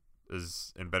experience,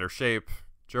 is in better shape.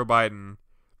 Joe Biden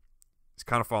He's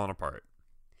kind of falling apart.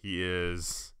 He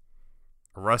is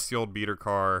a rusty old beater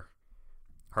car.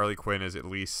 Harley Quinn is at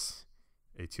least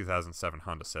a 2007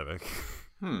 Honda Civic.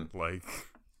 Like,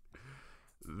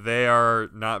 they are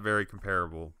not very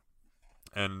comparable.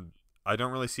 And I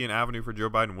don't really see an avenue for Joe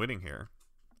Biden winning here,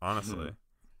 honestly.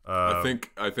 I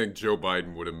think Joe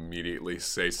Biden would immediately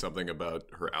say something about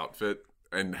her outfit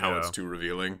and how it's too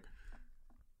revealing.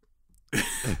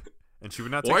 And she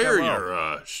would not take Why that are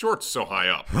well. your shorts so high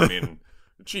up? I mean,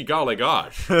 gee golly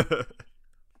gosh.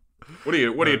 What are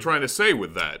you trying to say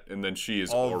with that? And then she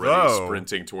is already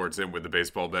sprinting towards him with the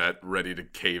baseball bat, ready to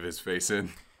cave his face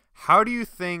in. How do you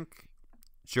think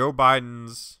Joe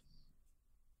Biden's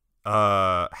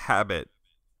habit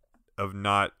of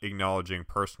not acknowledging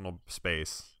personal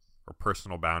space or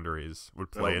personal boundaries would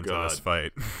play into this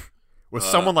fight with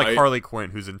someone like Harley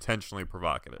Quinn, who's intentionally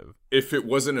provocative? If it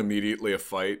wasn't immediately a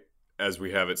fight as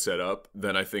we have it set up,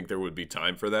 then I think there would be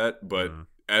time for that. But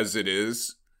as it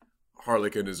is, Harley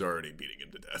Quinn is already beating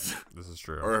him to death. This is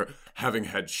true. Or having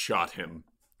had shot him.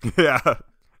 Yeah.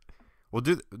 Well,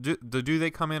 do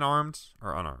they come in armed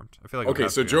or unarmed? I feel like okay.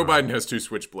 So Joe Biden has two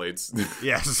switchblades.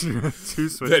 Yes, two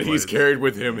switchblades that he's carried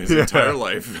with him his entire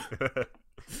life.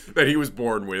 That he was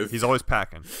born with. He's always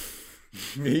packing.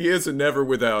 He is never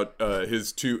without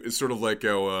his two. It's sort of like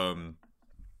how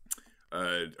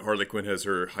Harley Quinn has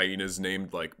her hyenas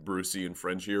named like Brucey and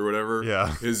Frenchie or whatever.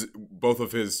 Yeah. Both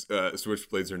of his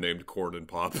switchblades are named Corn and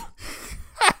Pop.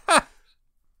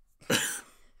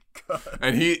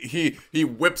 And he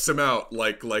whips them out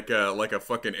like a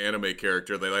fucking anime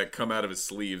character. They like come out of his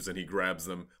sleeves and he grabs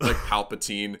them like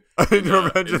Palpatine in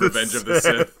Revenge of the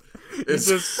Sith. He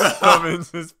just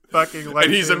summons his fucking lightsaber.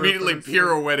 And he's immediately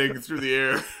pirouetting through the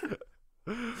air.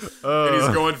 And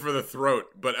he's going for the throat.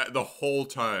 But the whole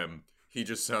time, he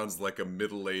just sounds like a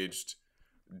middle-aged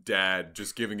dad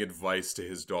just giving advice to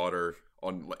his daughter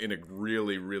in a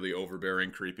really, really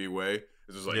overbearing, creepy way.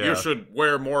 It's just like, you should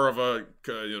wear more of a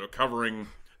covering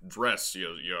dress, you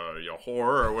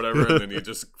whore, or whatever. And then he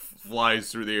just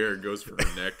flies through the air and goes for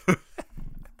her neck.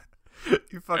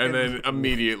 And then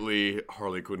immediately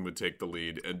Harley Quinn would take the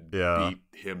lead and beat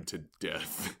him to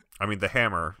death. I mean, the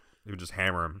hammer. He would just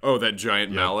hammer him. Oh, that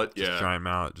giant mallet? Yeah. Giant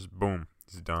mallet. Just boom.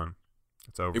 He's done.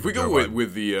 It's over. If we go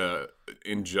with the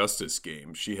Injustice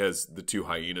game, she has the two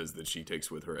hyenas that she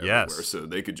takes with her everywhere, so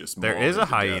they could just There is a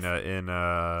hyena in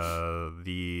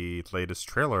the latest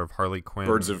trailer of Harley Quinn.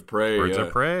 Birds of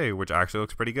Prey, which actually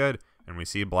looks pretty good. And we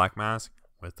see Black Mask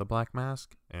with the Black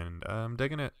Mask, and I'm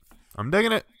digging it.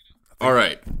 All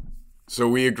right. So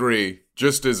we agree,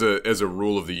 just as a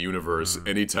rule of the universe,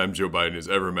 anytime Joe Biden is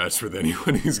ever matched with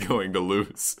anyone, he's going to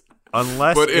lose.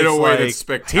 Unless but in a way that's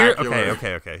spectacular.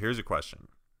 Okay. Here's a question: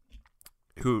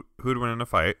 Who'd win in a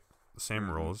fight? The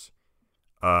same rules.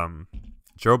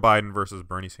 Joe Biden versus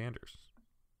Bernie Sanders.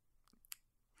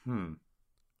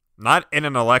 Not in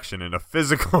an election, in a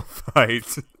physical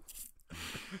fight.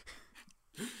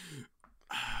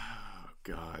 Oh,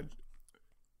 God.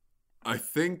 I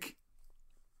think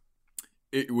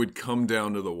it would come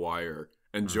down to the wire,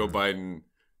 and Joe Biden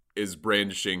is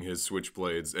brandishing his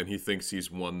switchblades, and he thinks he's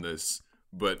won this.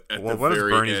 But at the what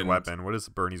very is Bernie's end, weapon? What is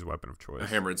Bernie's weapon of choice? A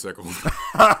hammer and sickle.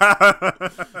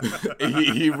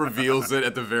 he reveals it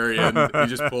at the very end. He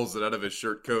just pulls it out of his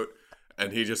shirt coat,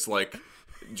 and he just like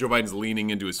Joe Biden's leaning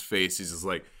into his face. He's just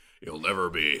like, "You'll never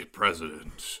be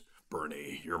president,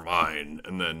 Bernie. You're mine."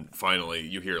 And then finally,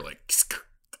 you hear like,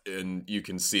 and you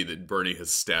can see that Bernie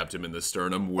has stabbed him in the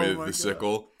sternum with the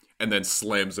sickle. And then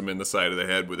slams him in the side of the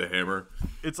head with a hammer.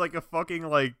 It's like a fucking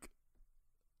like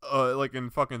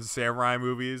in fucking samurai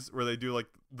movies where they do like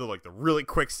the really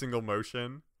quick single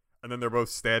motion, and then they're both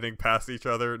standing past each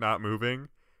other, not moving,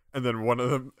 and then one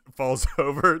of them falls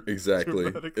over.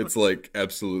 Exactly. It's like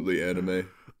absolutely anime.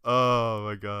 Oh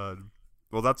my god.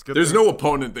 Well, that's good. There's no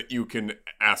opponent that you can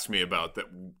ask me about that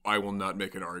I will not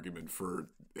make an argument for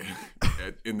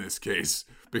in this case,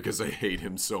 because I hate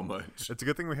him so much. It's a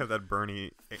good thing we have that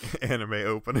Bernie anime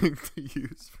opening to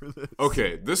use for this.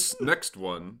 Okay, this next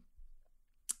one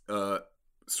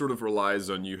sort of relies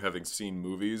on you having seen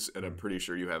movies, and I'm pretty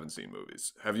sure you haven't seen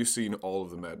movies. Have you seen all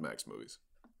of the Mad Max movies?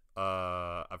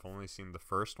 I've only seen the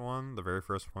first one, the very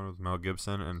first one with Mel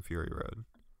Gibson and Fury Road.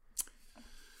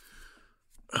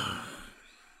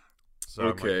 So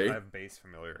okay. I have base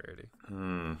familiarity.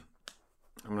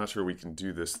 I'm not sure we can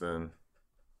do this then.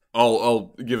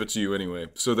 I'll give it to you anyway.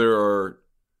 So there are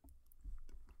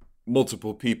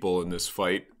multiple people in this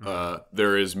fight.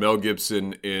 There is Mel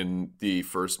Gibson in the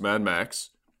first Mad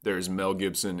Max. There's Mel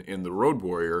Gibson in The Road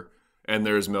Warrior. And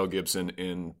there's Mel Gibson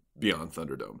in Beyond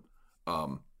Thunderdome.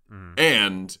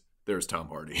 And there's Tom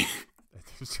Hardy.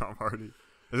 It's Tom Hardy.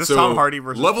 Is this So, Tom Hardy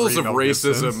versus levels three of Mel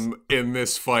racism Gibsons? in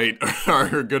this fight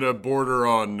are gonna border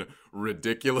on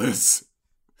ridiculous.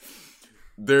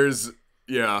 There's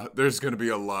gonna be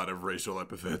a lot of racial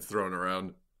epithets thrown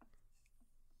around.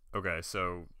 Okay,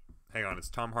 so hang on. It's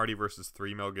Tom Hardy versus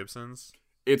three Mel Gibsons.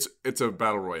 It's a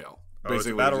battle royale. Oh, it's a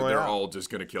Basically, battle they're royale? all just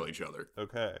gonna kill each other.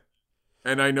 Okay.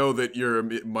 And I know that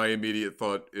my immediate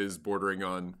thought is bordering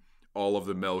on all of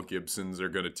the Mel Gibsons are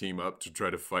going to team up to try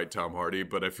to fight Tom Hardy,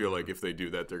 but I feel like if they do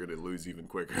that, they're going to lose even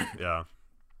quicker. Yeah.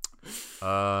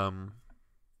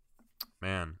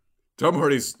 Man. Tom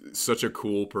Hardy's such a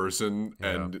cool person, Yeah.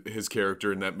 and his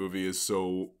character in that movie is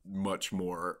so much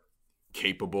more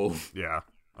capable. Yeah.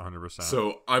 100%.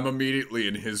 So I'm immediately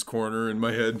in his corner in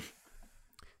my head.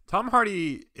 Tom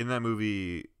Hardy in that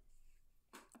movie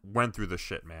went through the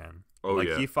shit, man. Oh, like,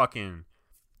 yeah. he fucking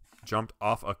jumped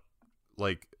off a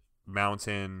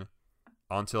mountain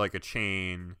onto like a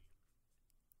chain,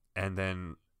 and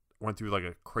then went through like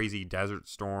a crazy desert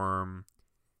storm,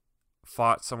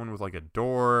 fought someone with like a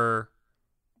door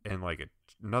and like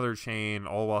another chain,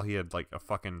 all while he had like a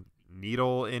fucking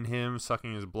needle in him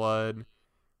sucking his blood.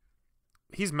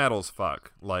 He's metal as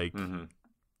fuck. Like,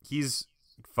 he's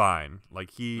fine. Like,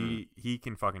 he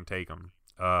can fucking take him.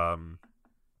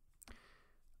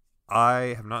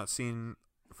 I have not seen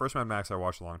first Mad Max. I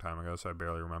watched a long time ago, so I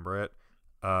barely remember it.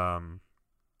 Oh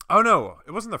no,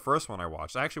 it wasn't the first one I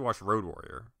watched. I actually watched Road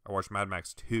Warrior. I watched Mad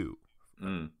Max 2.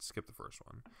 Skip the first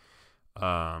one.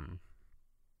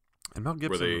 And Mel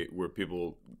Gibson, Where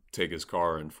people take his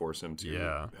car and force him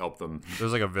to help them.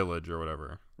 There's like a village or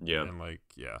whatever. Yeah. And like,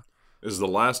 yeah. This is the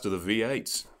last of the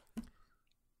V8s.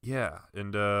 Yeah.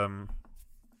 And I'm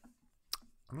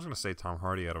just gonna say Tom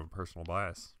Hardy out of a personal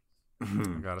bias.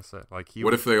 I gotta say, like,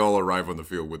 what if they all arrive on the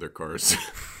field with their cars?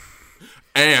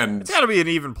 And it's gotta be an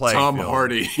even play. Tom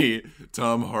Hardy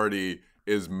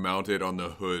is mounted on the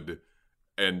hood,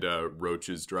 and Roach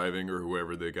is driving, or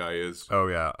whoever the guy is. Oh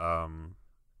yeah,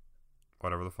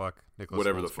 whatever the fuck,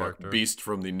 character. Beast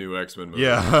from the new X-Men movie.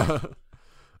 Yeah.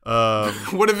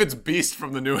 What if it's Beast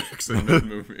from the new X-Men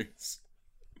movies?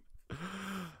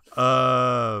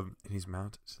 And he's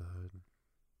mounted.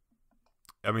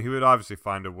 I mean, he would obviously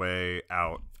find a way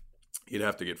out. He'd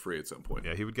have to get free at some point.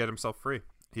 Yeah, he would get himself free.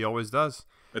 He always does.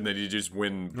 And then he'd just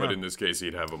win, but in this case,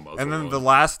 he'd have a muzzle. And then the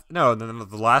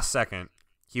last second,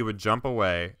 he would jump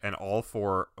away, and all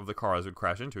four of the cars would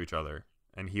crash into each other,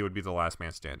 and he would be the last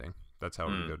man standing. That's how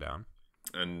it would go down.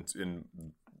 And in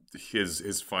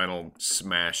his final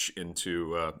smash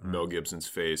into Mel Gibson's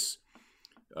face,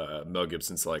 Mel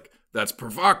Gibson's like, "That's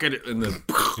provocative," and then.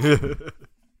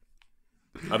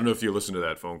 I don't know if you listened to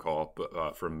that phone call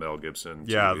from Mel Gibson.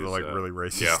 Yeah, the really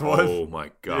racist one. Oh my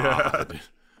god. Yeah.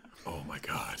 Oh my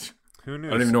god. Who knew?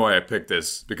 I don't even know why I picked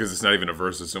this, because it's not even a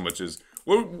versus so much as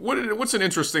what's an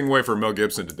interesting way for Mel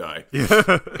Gibson to die?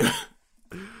 Yeah.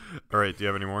 All right, do you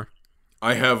have any more?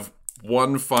 I have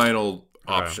one final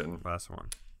option. Okay, last one.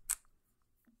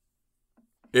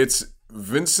 It's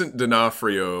Vincent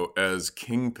D'Onofrio as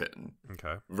Kingpin.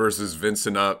 Okay. Versus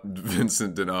Vincent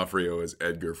D'Onofrio as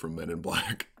Edgar from Men in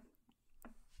Black.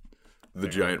 The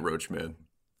giant roach man.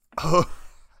 Oh.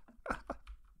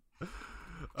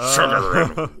 Sugar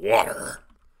and water.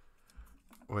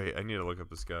 Wait, I need to look up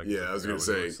this guy. Yeah, I was going to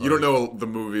say, you don't know the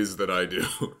movies that I do.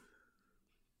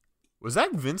 Was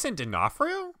that Vincent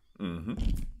D'Onofrio? Mm-hmm.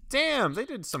 Damn, they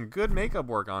did some good makeup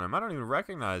work on him. I don't even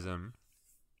recognize him.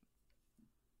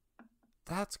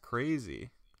 That's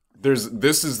crazy.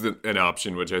 This is an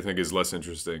option which I think is less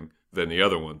interesting than the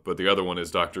other one, but the other one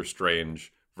is Doctor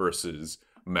Strange versus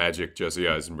Magic Jesse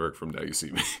Eisenberg from Now You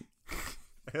See Me.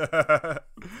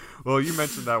 Well, you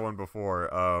mentioned that one before.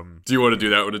 Do you want to do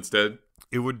that one instead?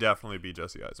 It would definitely be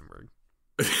Jesse Eisenberg.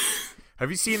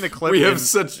 Have you seen the clip? We have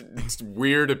such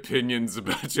weird opinions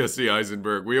about Jesse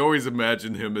Eisenberg. We always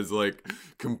imagine him as like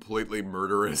completely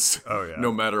murderous. Oh yeah,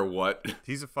 no matter what.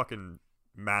 He's a fucking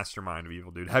mastermind of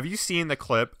evil, dude. Have you seen the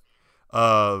clip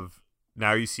of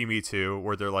Now You See Me Too,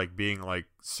 where they're like being like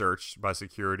searched by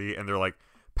security, and they're like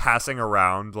passing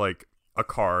around like a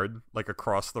card like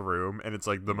across the room, and it's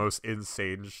like the most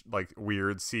insane like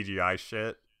weird CGI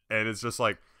shit, and it's just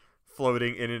like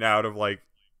floating in and out of like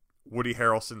Woody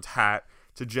Harrelson's hat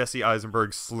to Jesse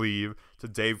Eisenberg's sleeve to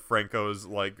Dave Franco's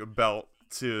like belt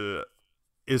to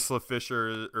Isla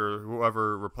Fisher or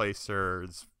whoever replaced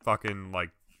her's fucking like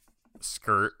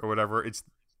skirt or whatever. It's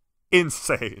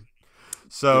insane.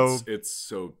 So it's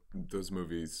so, those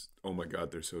movies, oh my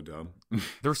god, they're so dumb.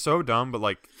 They're so dumb, but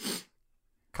like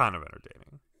kind of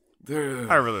entertaining.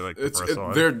 I really like the first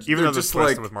one. Even though the twist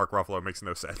like, with Mark Ruffalo makes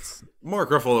no sense. Mark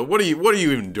Ruffalo, what are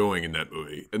you even doing in that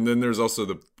movie? And then there's also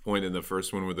the point in the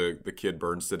first one where the kid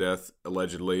burns to death,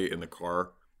 allegedly, in the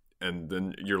car. And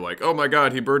then you're like, oh my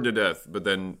god, he burned to death. But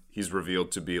then he's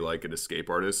revealed to be like an escape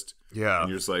artist. Yeah. And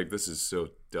you're just like, this is so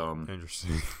dumb.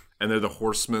 Interesting. And they're the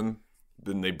horsemen.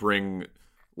 Then they bring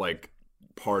like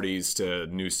parties to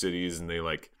new cities and they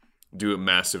like do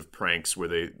massive pranks where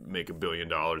they make $1 billion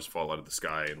fall out of the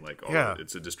sky and like,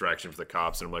 it's a distraction for the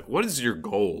cops. And I'm like, what is your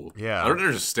goal? Yeah. I don't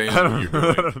understand what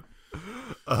you're doing.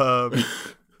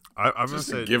 I'm going to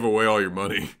say, give away all your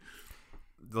money.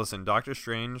 Listen, Doctor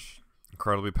Strange,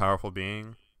 incredibly powerful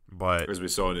being, but as we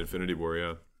saw in Infinity War,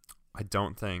 yeah, I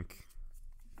don't think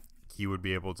he would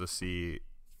be able to see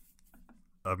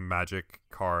a magic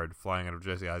card flying out of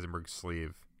Jesse Eisenberg's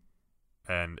sleeve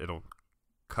and it'll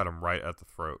cut him right at the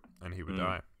throat and he would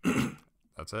die.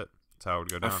 That's it. That's how it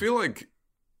would go down. I feel like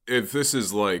if this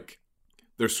is like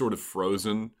they're sort of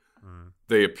frozen,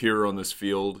 they appear on this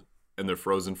field and they're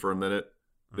frozen for a minute.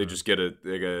 They just get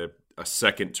a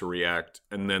second to react,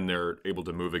 and then they're able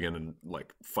to move again and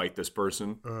like fight this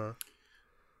person.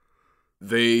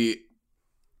 They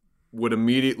would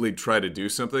immediately try to do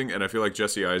something, and I feel like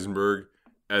Jesse Eisenberg,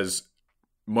 as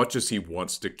much as he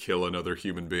wants to kill another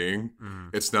human being,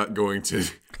 it's not going to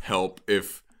help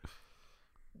if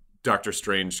Doctor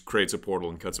Strange creates a portal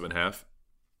and cuts him in half.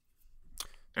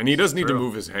 And he does need to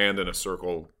move his hand in a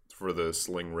circle for the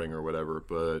sling ring or whatever,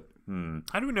 but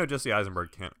how do we know Jesse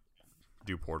Eisenberg can't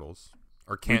do portals?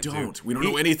 Or can't We don't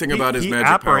know anything about his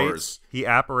magic powers. He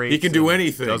apparates. He can do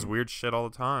anything. Does weird shit all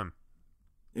the time.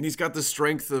 And he's got the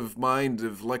strength of mind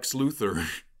of Lex Luthor.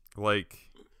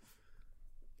 Like,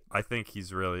 I think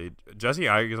he's really... Jesse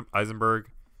Eisenberg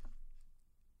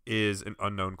is an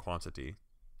unknown quantity.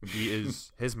 He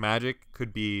is... His magic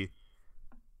could be,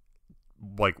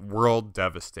 like, world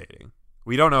devastating.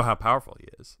 We don't know how powerful he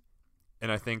is.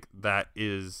 And I think that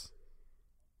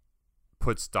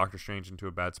puts Doctor Strange into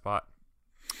a bad spot.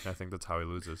 And I think that's how he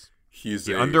loses. He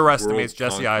underestimates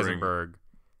Jesse Eisenberg.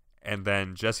 And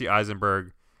then Jesse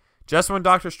Eisenberg... Just when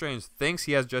Doctor Strange thinks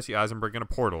he has Jesse Eisenberg in a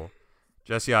portal,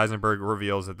 Jesse Eisenberg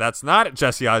reveals that that's not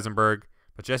Jesse Eisenberg,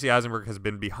 but Jesse Eisenberg has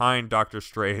been behind Doctor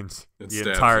Strange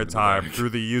the entire time through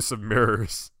the use of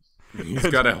mirrors. He's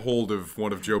got a hold of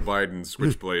one of Joe Biden's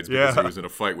switchblades because he was in a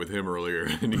fight with him earlier,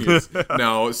 and he is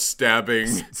now stabbing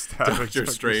Doctor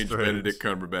Strange, Benedict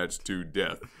Cumberbatch to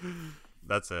death.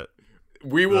 That's it.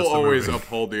 We will always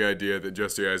uphold the idea that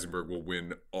Jesse Eisenberg will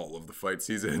win all of the fights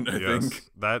he's in, I think.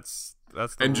 That's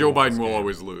and Joe Biden will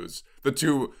always lose. The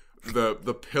two,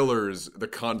 the pillars, the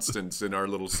constants in our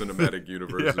little cinematic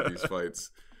universe of these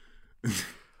fights.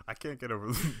 I can't get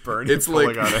over Bernie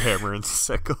pulling out a hammer and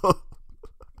sickle.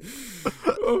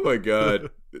 Oh my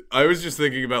god! I was just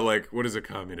thinking about like, what is a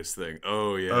communist thing?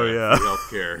 Oh yeah,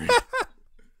 healthcare.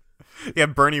 Yeah,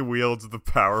 Bernie wields the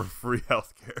power of free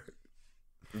healthcare.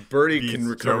 Bernie can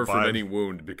recover from any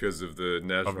wound because of the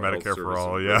National Medicare Health for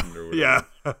Service. All. Yeah.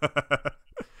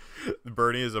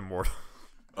 Bernie is immortal.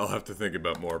 I'll have to think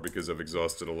about more because I've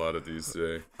exhausted a lot of these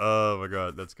today. Oh my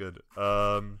god, that's good.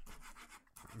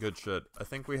 Good shit. I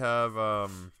think we have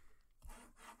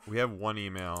one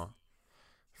email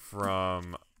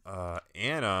from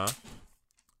Anna.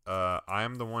 I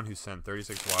am the one who sent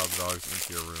 36 wild dogs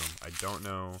into your room. I don't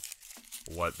know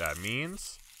what that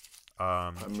means.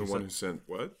 I'm the one who sent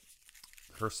what?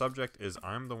 Her subject is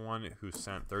I'm the one who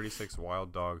sent 36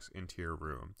 wild dogs into your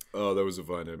room. Oh, that was a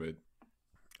Vine I made.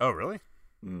 Oh, really?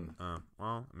 Oh,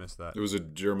 well, I missed that. It was a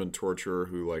German torturer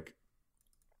who like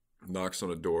knocks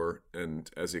on a door, and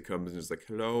as he comes in, he's like,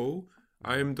 "Hello,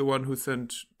 I am the one who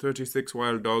sent 36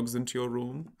 wild dogs into your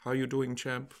room. How you doing,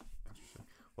 champ?"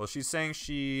 Well, she's saying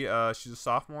she's a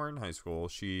sophomore in high school.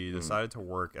 She decided to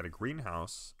work at a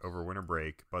greenhouse over winter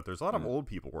break, but there's a lot of old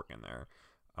people working there.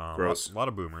 Gross. A lot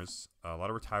of boomers, a lot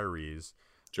of retirees.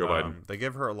 Joe Biden. They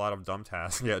give her a lot of dumb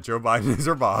tasks. Yeah, Joe Biden is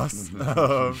her boss.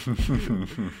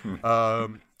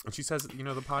 And she says, the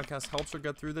podcast helps her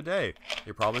get through the day.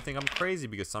 They probably think I'm crazy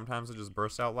because sometimes I just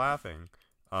burst out laughing.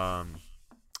 But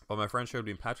my friend showed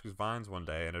me Patrick's Vines one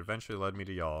day, and it eventually led me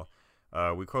to y'all.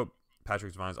 We quote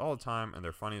Patrick's Vines all the time, and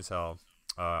they're funny as hell.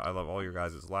 I love all your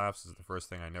guys' laughs. This is the first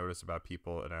thing I notice about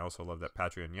people, and I also love that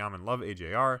Patrick and Yaman love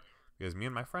AJR because me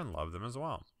and my friend love them as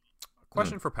well.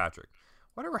 Question for Patrick.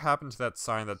 Whatever happened to that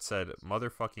sign that said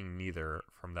motherfucking neither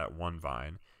from that one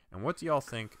Vine? And what do y'all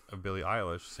think of Billie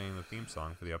Eilish singing the theme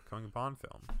song for the upcoming Bond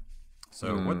film?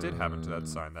 So what did happen to that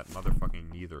sign, that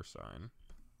motherfucking neither sign?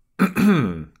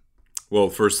 Well,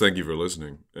 first, thank you for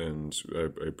listening. And I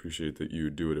appreciate that you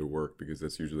do it at work because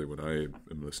that's usually when I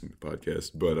am listening to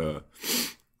podcasts. But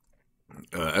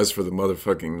As for the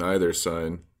motherfucking neither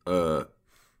sign,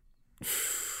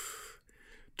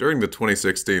 during the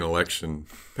 2016 election,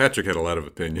 Patrick had a lot of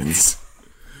opinions.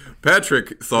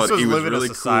 Patrick thought he was really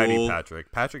cool.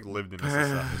 Patrick lived in a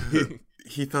society.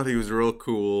 He thought he was real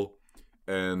cool,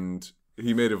 and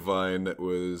he made a Vine that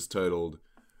was titled,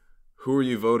 "Who are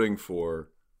you voting for,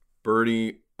 or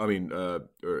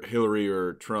Hillary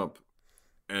or Trump?"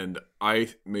 And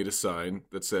I made a sign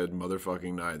that said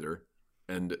 "motherfucking neither,"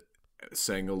 and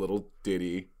sang a little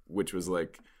ditty, which was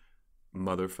like,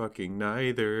 "motherfucking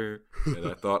neither," and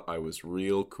I thought I was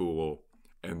real cool.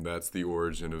 And that's the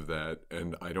origin of that.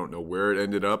 And I don't know where it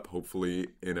ended up. Hopefully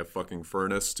in a fucking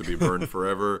furnace to be burned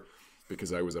forever.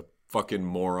 Because I was a fucking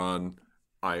moron.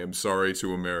 I am sorry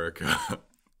to America.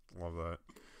 Love that.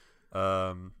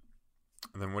 And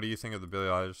then what do you think of the Billie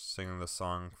Eilish singing the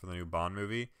song for the new Bond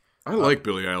movie? I like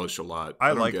Billie Eilish a lot.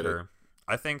 I like her.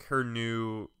 I think her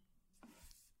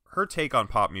take on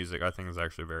pop music, I think, is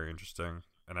actually very interesting.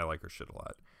 And I like her shit a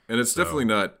lot. And it's definitely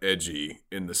not edgy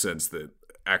in the sense that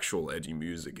actual edgy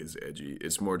music is edgy.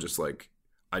 It's more just like,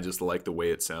 I just like the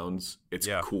way it sounds. It's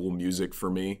cool music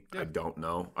for me. I don't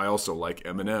know. I also like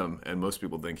Eminem, and most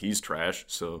people think he's trash,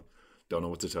 so don't know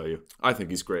what to tell you. I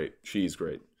think he's great. She's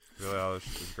great. Billie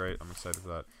Eilish is great. I'm excited for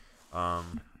that.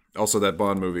 Also, that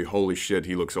Bond movie, holy shit,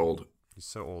 he looks old. He's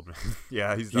so old, man.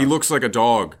 Yeah, he looks like a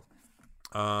dog.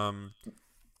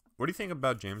 What do you think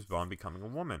about James Bond becoming a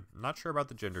woman? I'm not sure about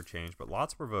the gender change, but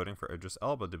lots were voting for Idris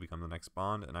Elba to become the next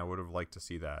Bond, and I would have liked to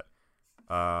see that.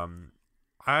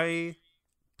 I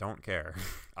don't care.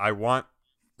 I want,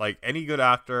 like, any good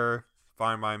actor,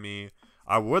 fine by me.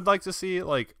 I would like to see,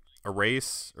 like, a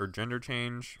race or gender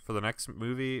change for the next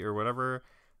movie or whatever,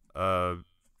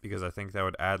 because I think that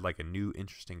would add, like, a new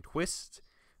interesting twist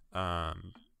to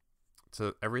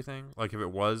everything. Like, if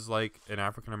it was, like, an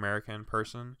African-American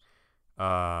person,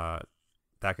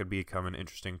 that could become an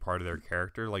interesting part of their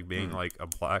character, like being like a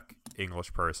black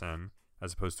English person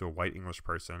as opposed to a white English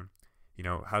person. You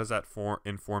know, how does that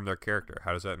inform their character?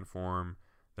 How does that inform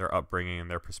their upbringing and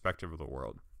their perspective of the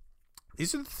world?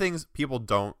 These are the things people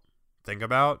don't think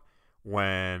about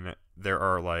when there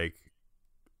are like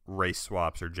race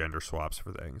swaps or gender swaps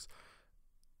for things.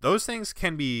 Those things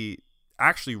can be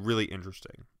actually really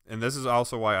interesting. And this is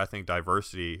also why I think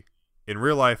diversity in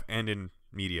real life and in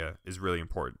media is really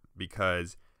important,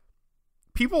 because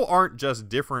people aren't just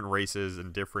different races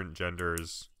and different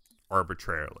genders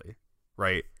arbitrarily,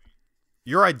 right?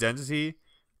 Your identity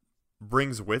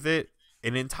brings with it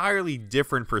an entirely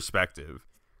different perspective.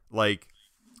 Like,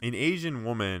 an Asian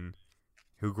woman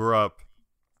who grew up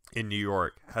in New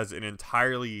York has an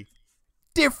entirely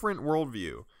different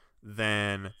worldview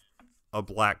than a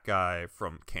black guy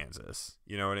from Kansas.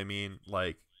 You know what I mean?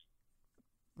 Like,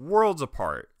 worlds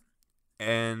apart.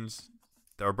 And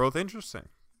they're both interesting.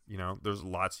 You know, there's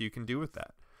lots you can do with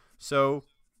that. So,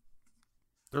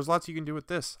 there's lots you can do with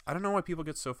this. I don't know why people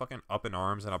get so fucking up in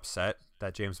arms and upset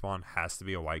that James Bond has to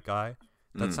be a white guy.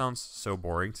 That sounds so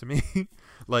boring to me.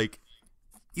 Like,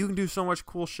 you can do so much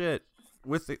cool shit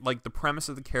with it, like the premise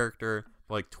of the character,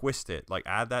 like twist it, like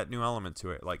add that new element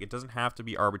to it. Like, it doesn't have to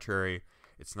be arbitrary.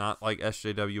 It's not like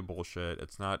SJW bullshit.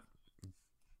 It's not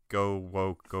go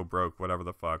woke, go broke, whatever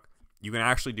the fuck. You can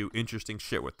actually do interesting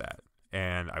shit with that.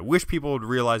 And I wish people would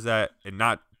realize that and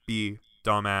not be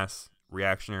dumbass,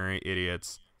 reactionary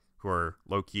idiots who are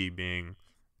low-key being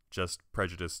just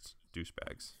prejudiced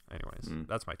douchebags. Anyways,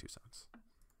 that's my 2 cents.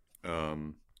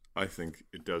 I think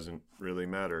it doesn't really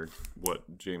matter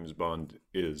what James Bond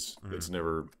is. It's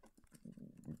never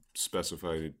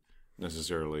specified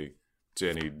necessarily to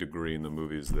any degree in the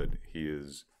movies that he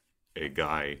is a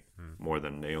guy more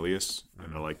than an alias.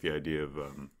 And I like the idea of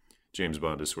James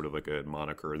Bond is sort of like a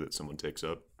moniker that someone takes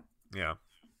up. Yeah.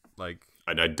 Like,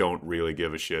 and I don't really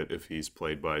give a shit if he's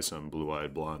played by some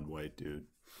blue-eyed blonde white dude.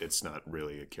 It's not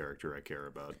really a character I care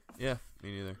about. Yeah,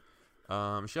 me neither.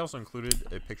 She also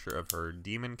included a picture of her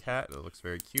demon cat that looks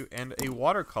very cute and a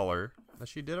watercolor that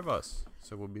she did of us.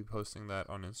 So we'll be posting that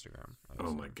on Instagram.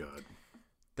 Oh my god.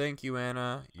 Thank you,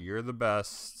 Anna. You're the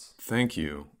best. Thank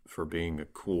you for being a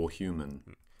cool human.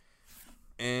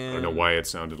 And I don't know why it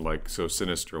sounded like so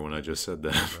sinister when I just said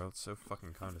that. Bro, it's so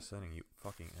fucking condescending, you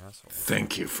fucking asshole.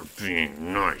 Thank you for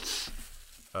being nice.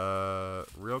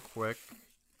 Real quick,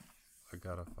 I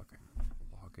gotta fucking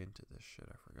log into this shit.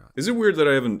 I forgot. Is it weird that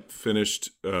I haven't finished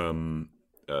Fallen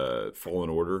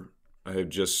Order? I have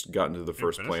just gotten to the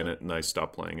first planet and I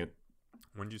stopped playing it.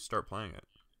 When did you start playing it?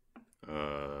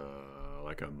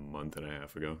 Like a month and a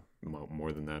half ago.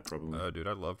 More than that, probably. Dude,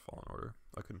 I love Fallen Order.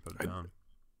 I couldn't put it down.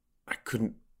 I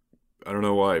couldn't. I don't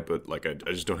know why, but like I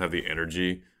just don't have the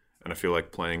energy, and I feel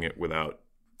like playing it without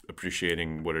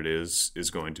appreciating what it is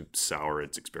going to sour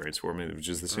its experience for me, which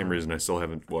is the same reason I still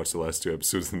haven't watched the last 2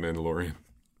 episodes of The Mandalorian.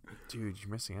 Dude,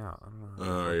 you're missing out. I don't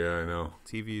know. Oh, yeah, I know.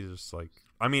 TV is just like...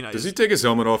 I mean... Does he take his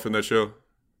helmet off in that show?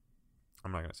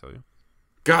 I'm not going to tell you.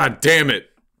 God damn it!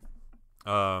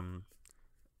 And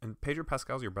Pedro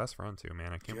Pascal's your best friend, too,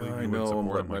 man. I can't believe you I know, I'm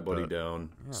letting my like buddy that. down.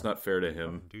 Yeah. It's not fair to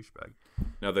him. Douchebag.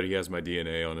 Now that he has my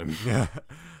DNA on him. Yeah.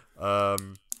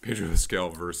 Pedro Pascal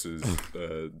versus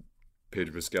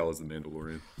Pedro Pascal as the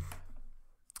Mandalorian.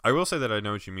 I will say that I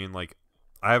know what you mean. Like,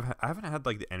 I haven't had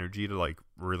like the energy to like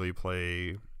really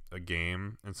play a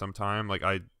game in some time. Like,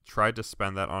 I tried to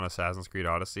spend that on Assassin's Creed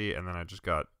Odyssey, and then I just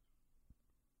got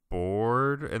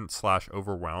bored and /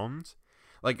 overwhelmed.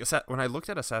 Like, when I looked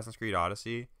at Assassin's Creed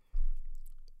Odyssey,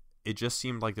 it just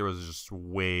seemed like there was just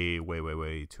way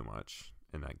too much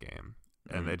in that game.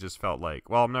 And it just felt like,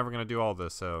 well, I'm never going to do all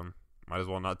this, so might as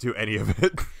well not do any of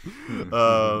it.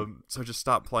 So just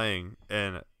stop playing,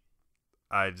 and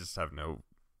I just have no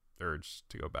urge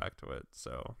to go back to it,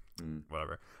 so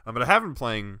whatever. But I have been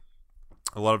playing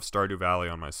a lot of Stardew Valley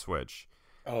on my Switch.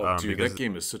 Oh, dude, that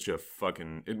game is such a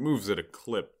fucking... It moves at a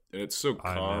clip, and it's so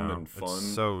calm and fun.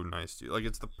 It's so nice, dude. Like,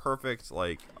 it's the perfect,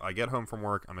 like, I get home from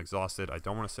work, I'm exhausted, I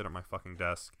don't want to sit at my fucking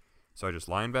desk, so I just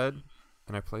lie in bed,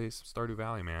 and I play some Stardew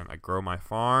Valley, man. I grow my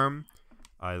farm,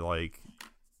 I,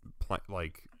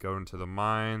 go into the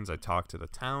mines, I talk to the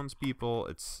townspeople,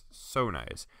 it's so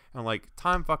nice. And, like,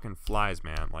 time fucking flies,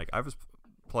 man. Like, I was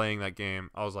playing that game,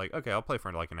 I was like, okay, I'll play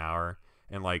for, like, an hour,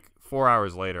 and, like, 4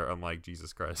 hours later, I'm like,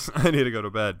 Jesus Christ, I need to go to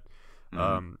bed.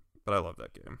 But I love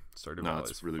that game. Stardew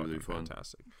Valley is really fun.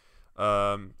 Fantastic.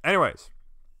 Anyways.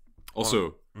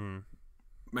 Also,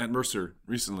 Matt Mercer,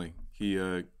 recently, he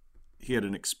had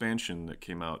an expansion that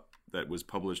came out that was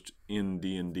published in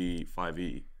D&D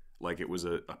 5e. Like, it was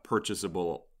a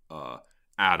purchasable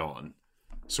add-on.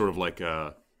 Sort of like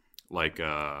I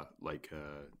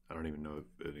don't even know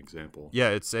an example. Yeah,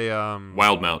 it's a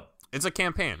Wildmount. It's a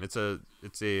campaign. It's a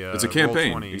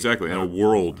campaign, Roll20, exactly, in a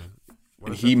world.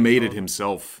 And he made it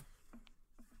himself.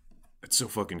 It's so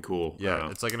fucking cool. Yeah,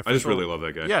 it's like an official... I just really love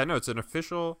that guy. Yeah, no, it's an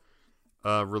official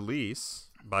release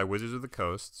by Wizards of the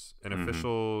Coast, an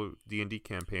official D&D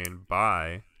campaign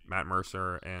by Matt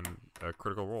Mercer and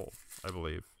Critical Role, I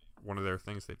believe. One of their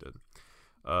things they did.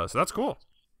 So that's cool.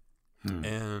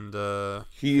 And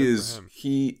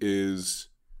he is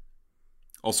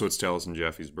also, it's Taliesin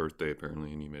Jaffe's birthday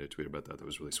apparently, and he made a tweet about that. That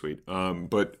was really sweet.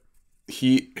 But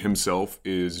he himself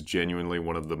is genuinely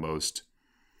one of the most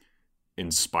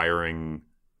inspiring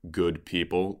good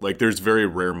people. Like, there's very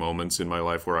rare moments in my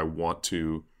life where I want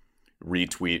to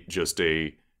retweet just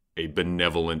a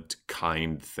benevolent,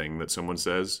 kind thing that someone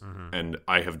says. And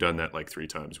I have done that like 3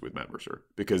 times with Matt Mercer,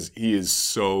 because he is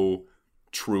so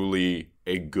truly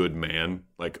a good man.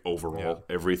 Like, overall,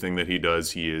 everything that he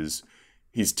does, he's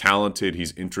talented,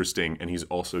 he's interesting, and he's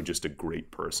also just a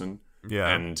great person. Yeah.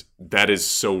 And that is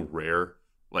so rare.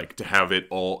 Like, to have it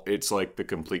all, it's like the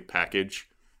complete package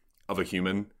of a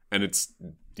human, and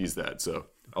he's that. So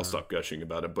I'll stop gushing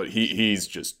about it, but he's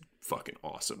just fucking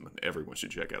awesome, and everyone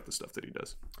should check out the stuff that he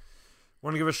does.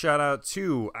 Want to give a shout out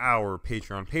to our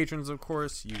Patreon patrons, of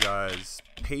course. You guys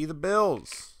pay the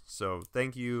bills, so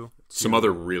thank you. Some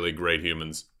other really great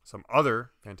humans. Some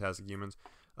other fantastic humans.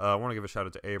 I want to give a shout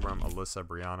out to Abram, Alyssa,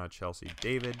 Brianna, Chelsea,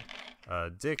 David,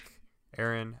 Dick,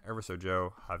 Aaron, Everso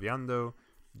Joe, Javiando,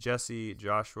 Jesse,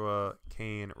 Joshua,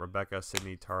 Kane, Rebecca,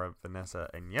 Sydney, Tara, Vanessa,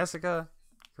 and Jessica.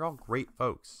 You're all great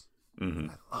folks. I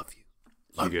love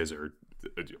you. You guys are...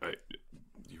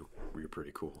 You're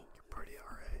pretty cool. You're pretty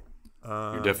all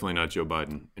right. You're definitely not Joe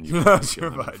Biden. And you're not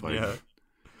Joe Biden,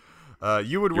 yeah.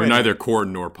 You would win. You're neither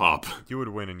corn nor pop. You would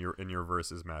win in your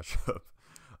versus matchup.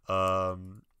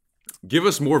 Give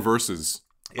us more verses.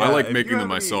 Yeah, I like making them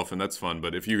myself, and that's fun.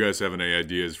 But if you guys have any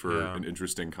ideas for an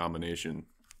interesting combination,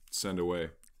 send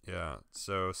away. Yeah,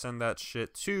 so send that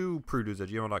shit to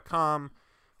prewdudes@gmail.com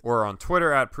or on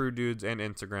Twitter @prewdudes and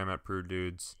Instagram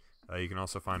 @prewdudes. You can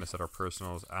also find us at our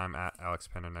personals. I'm at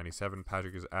AlexPanda97.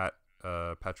 Patrick is at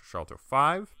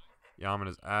PatrickCharlton5. Yaman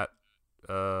is at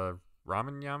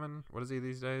Ramen Yaman. What is he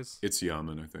these days? It's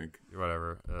Yaman, I think.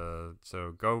 Whatever.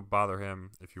 So go bother him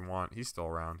if you want. He's still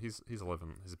around. He's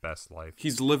living his best life.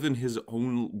 He's living his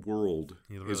own world,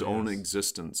 his own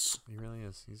existence. He really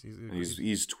is.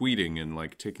 He's tweeting and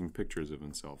like taking pictures of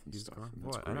himself and stuff.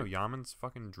 Boy, I know Yaman's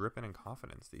fucking dripping in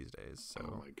confidence these days. So.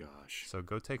 Oh my gosh. So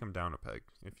go take him down a peg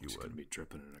if you would. He's gonna be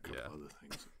dripping in a couple other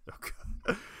things. Okay.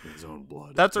 In his own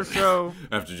blood. That's our show.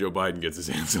 After Joe Biden gets his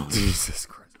hands on it. Jesus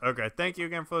Christ. Okay, thank you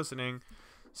again for listening.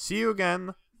 See you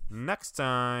again next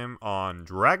time on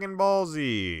Dragon Ball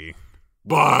Z.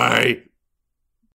 Bye!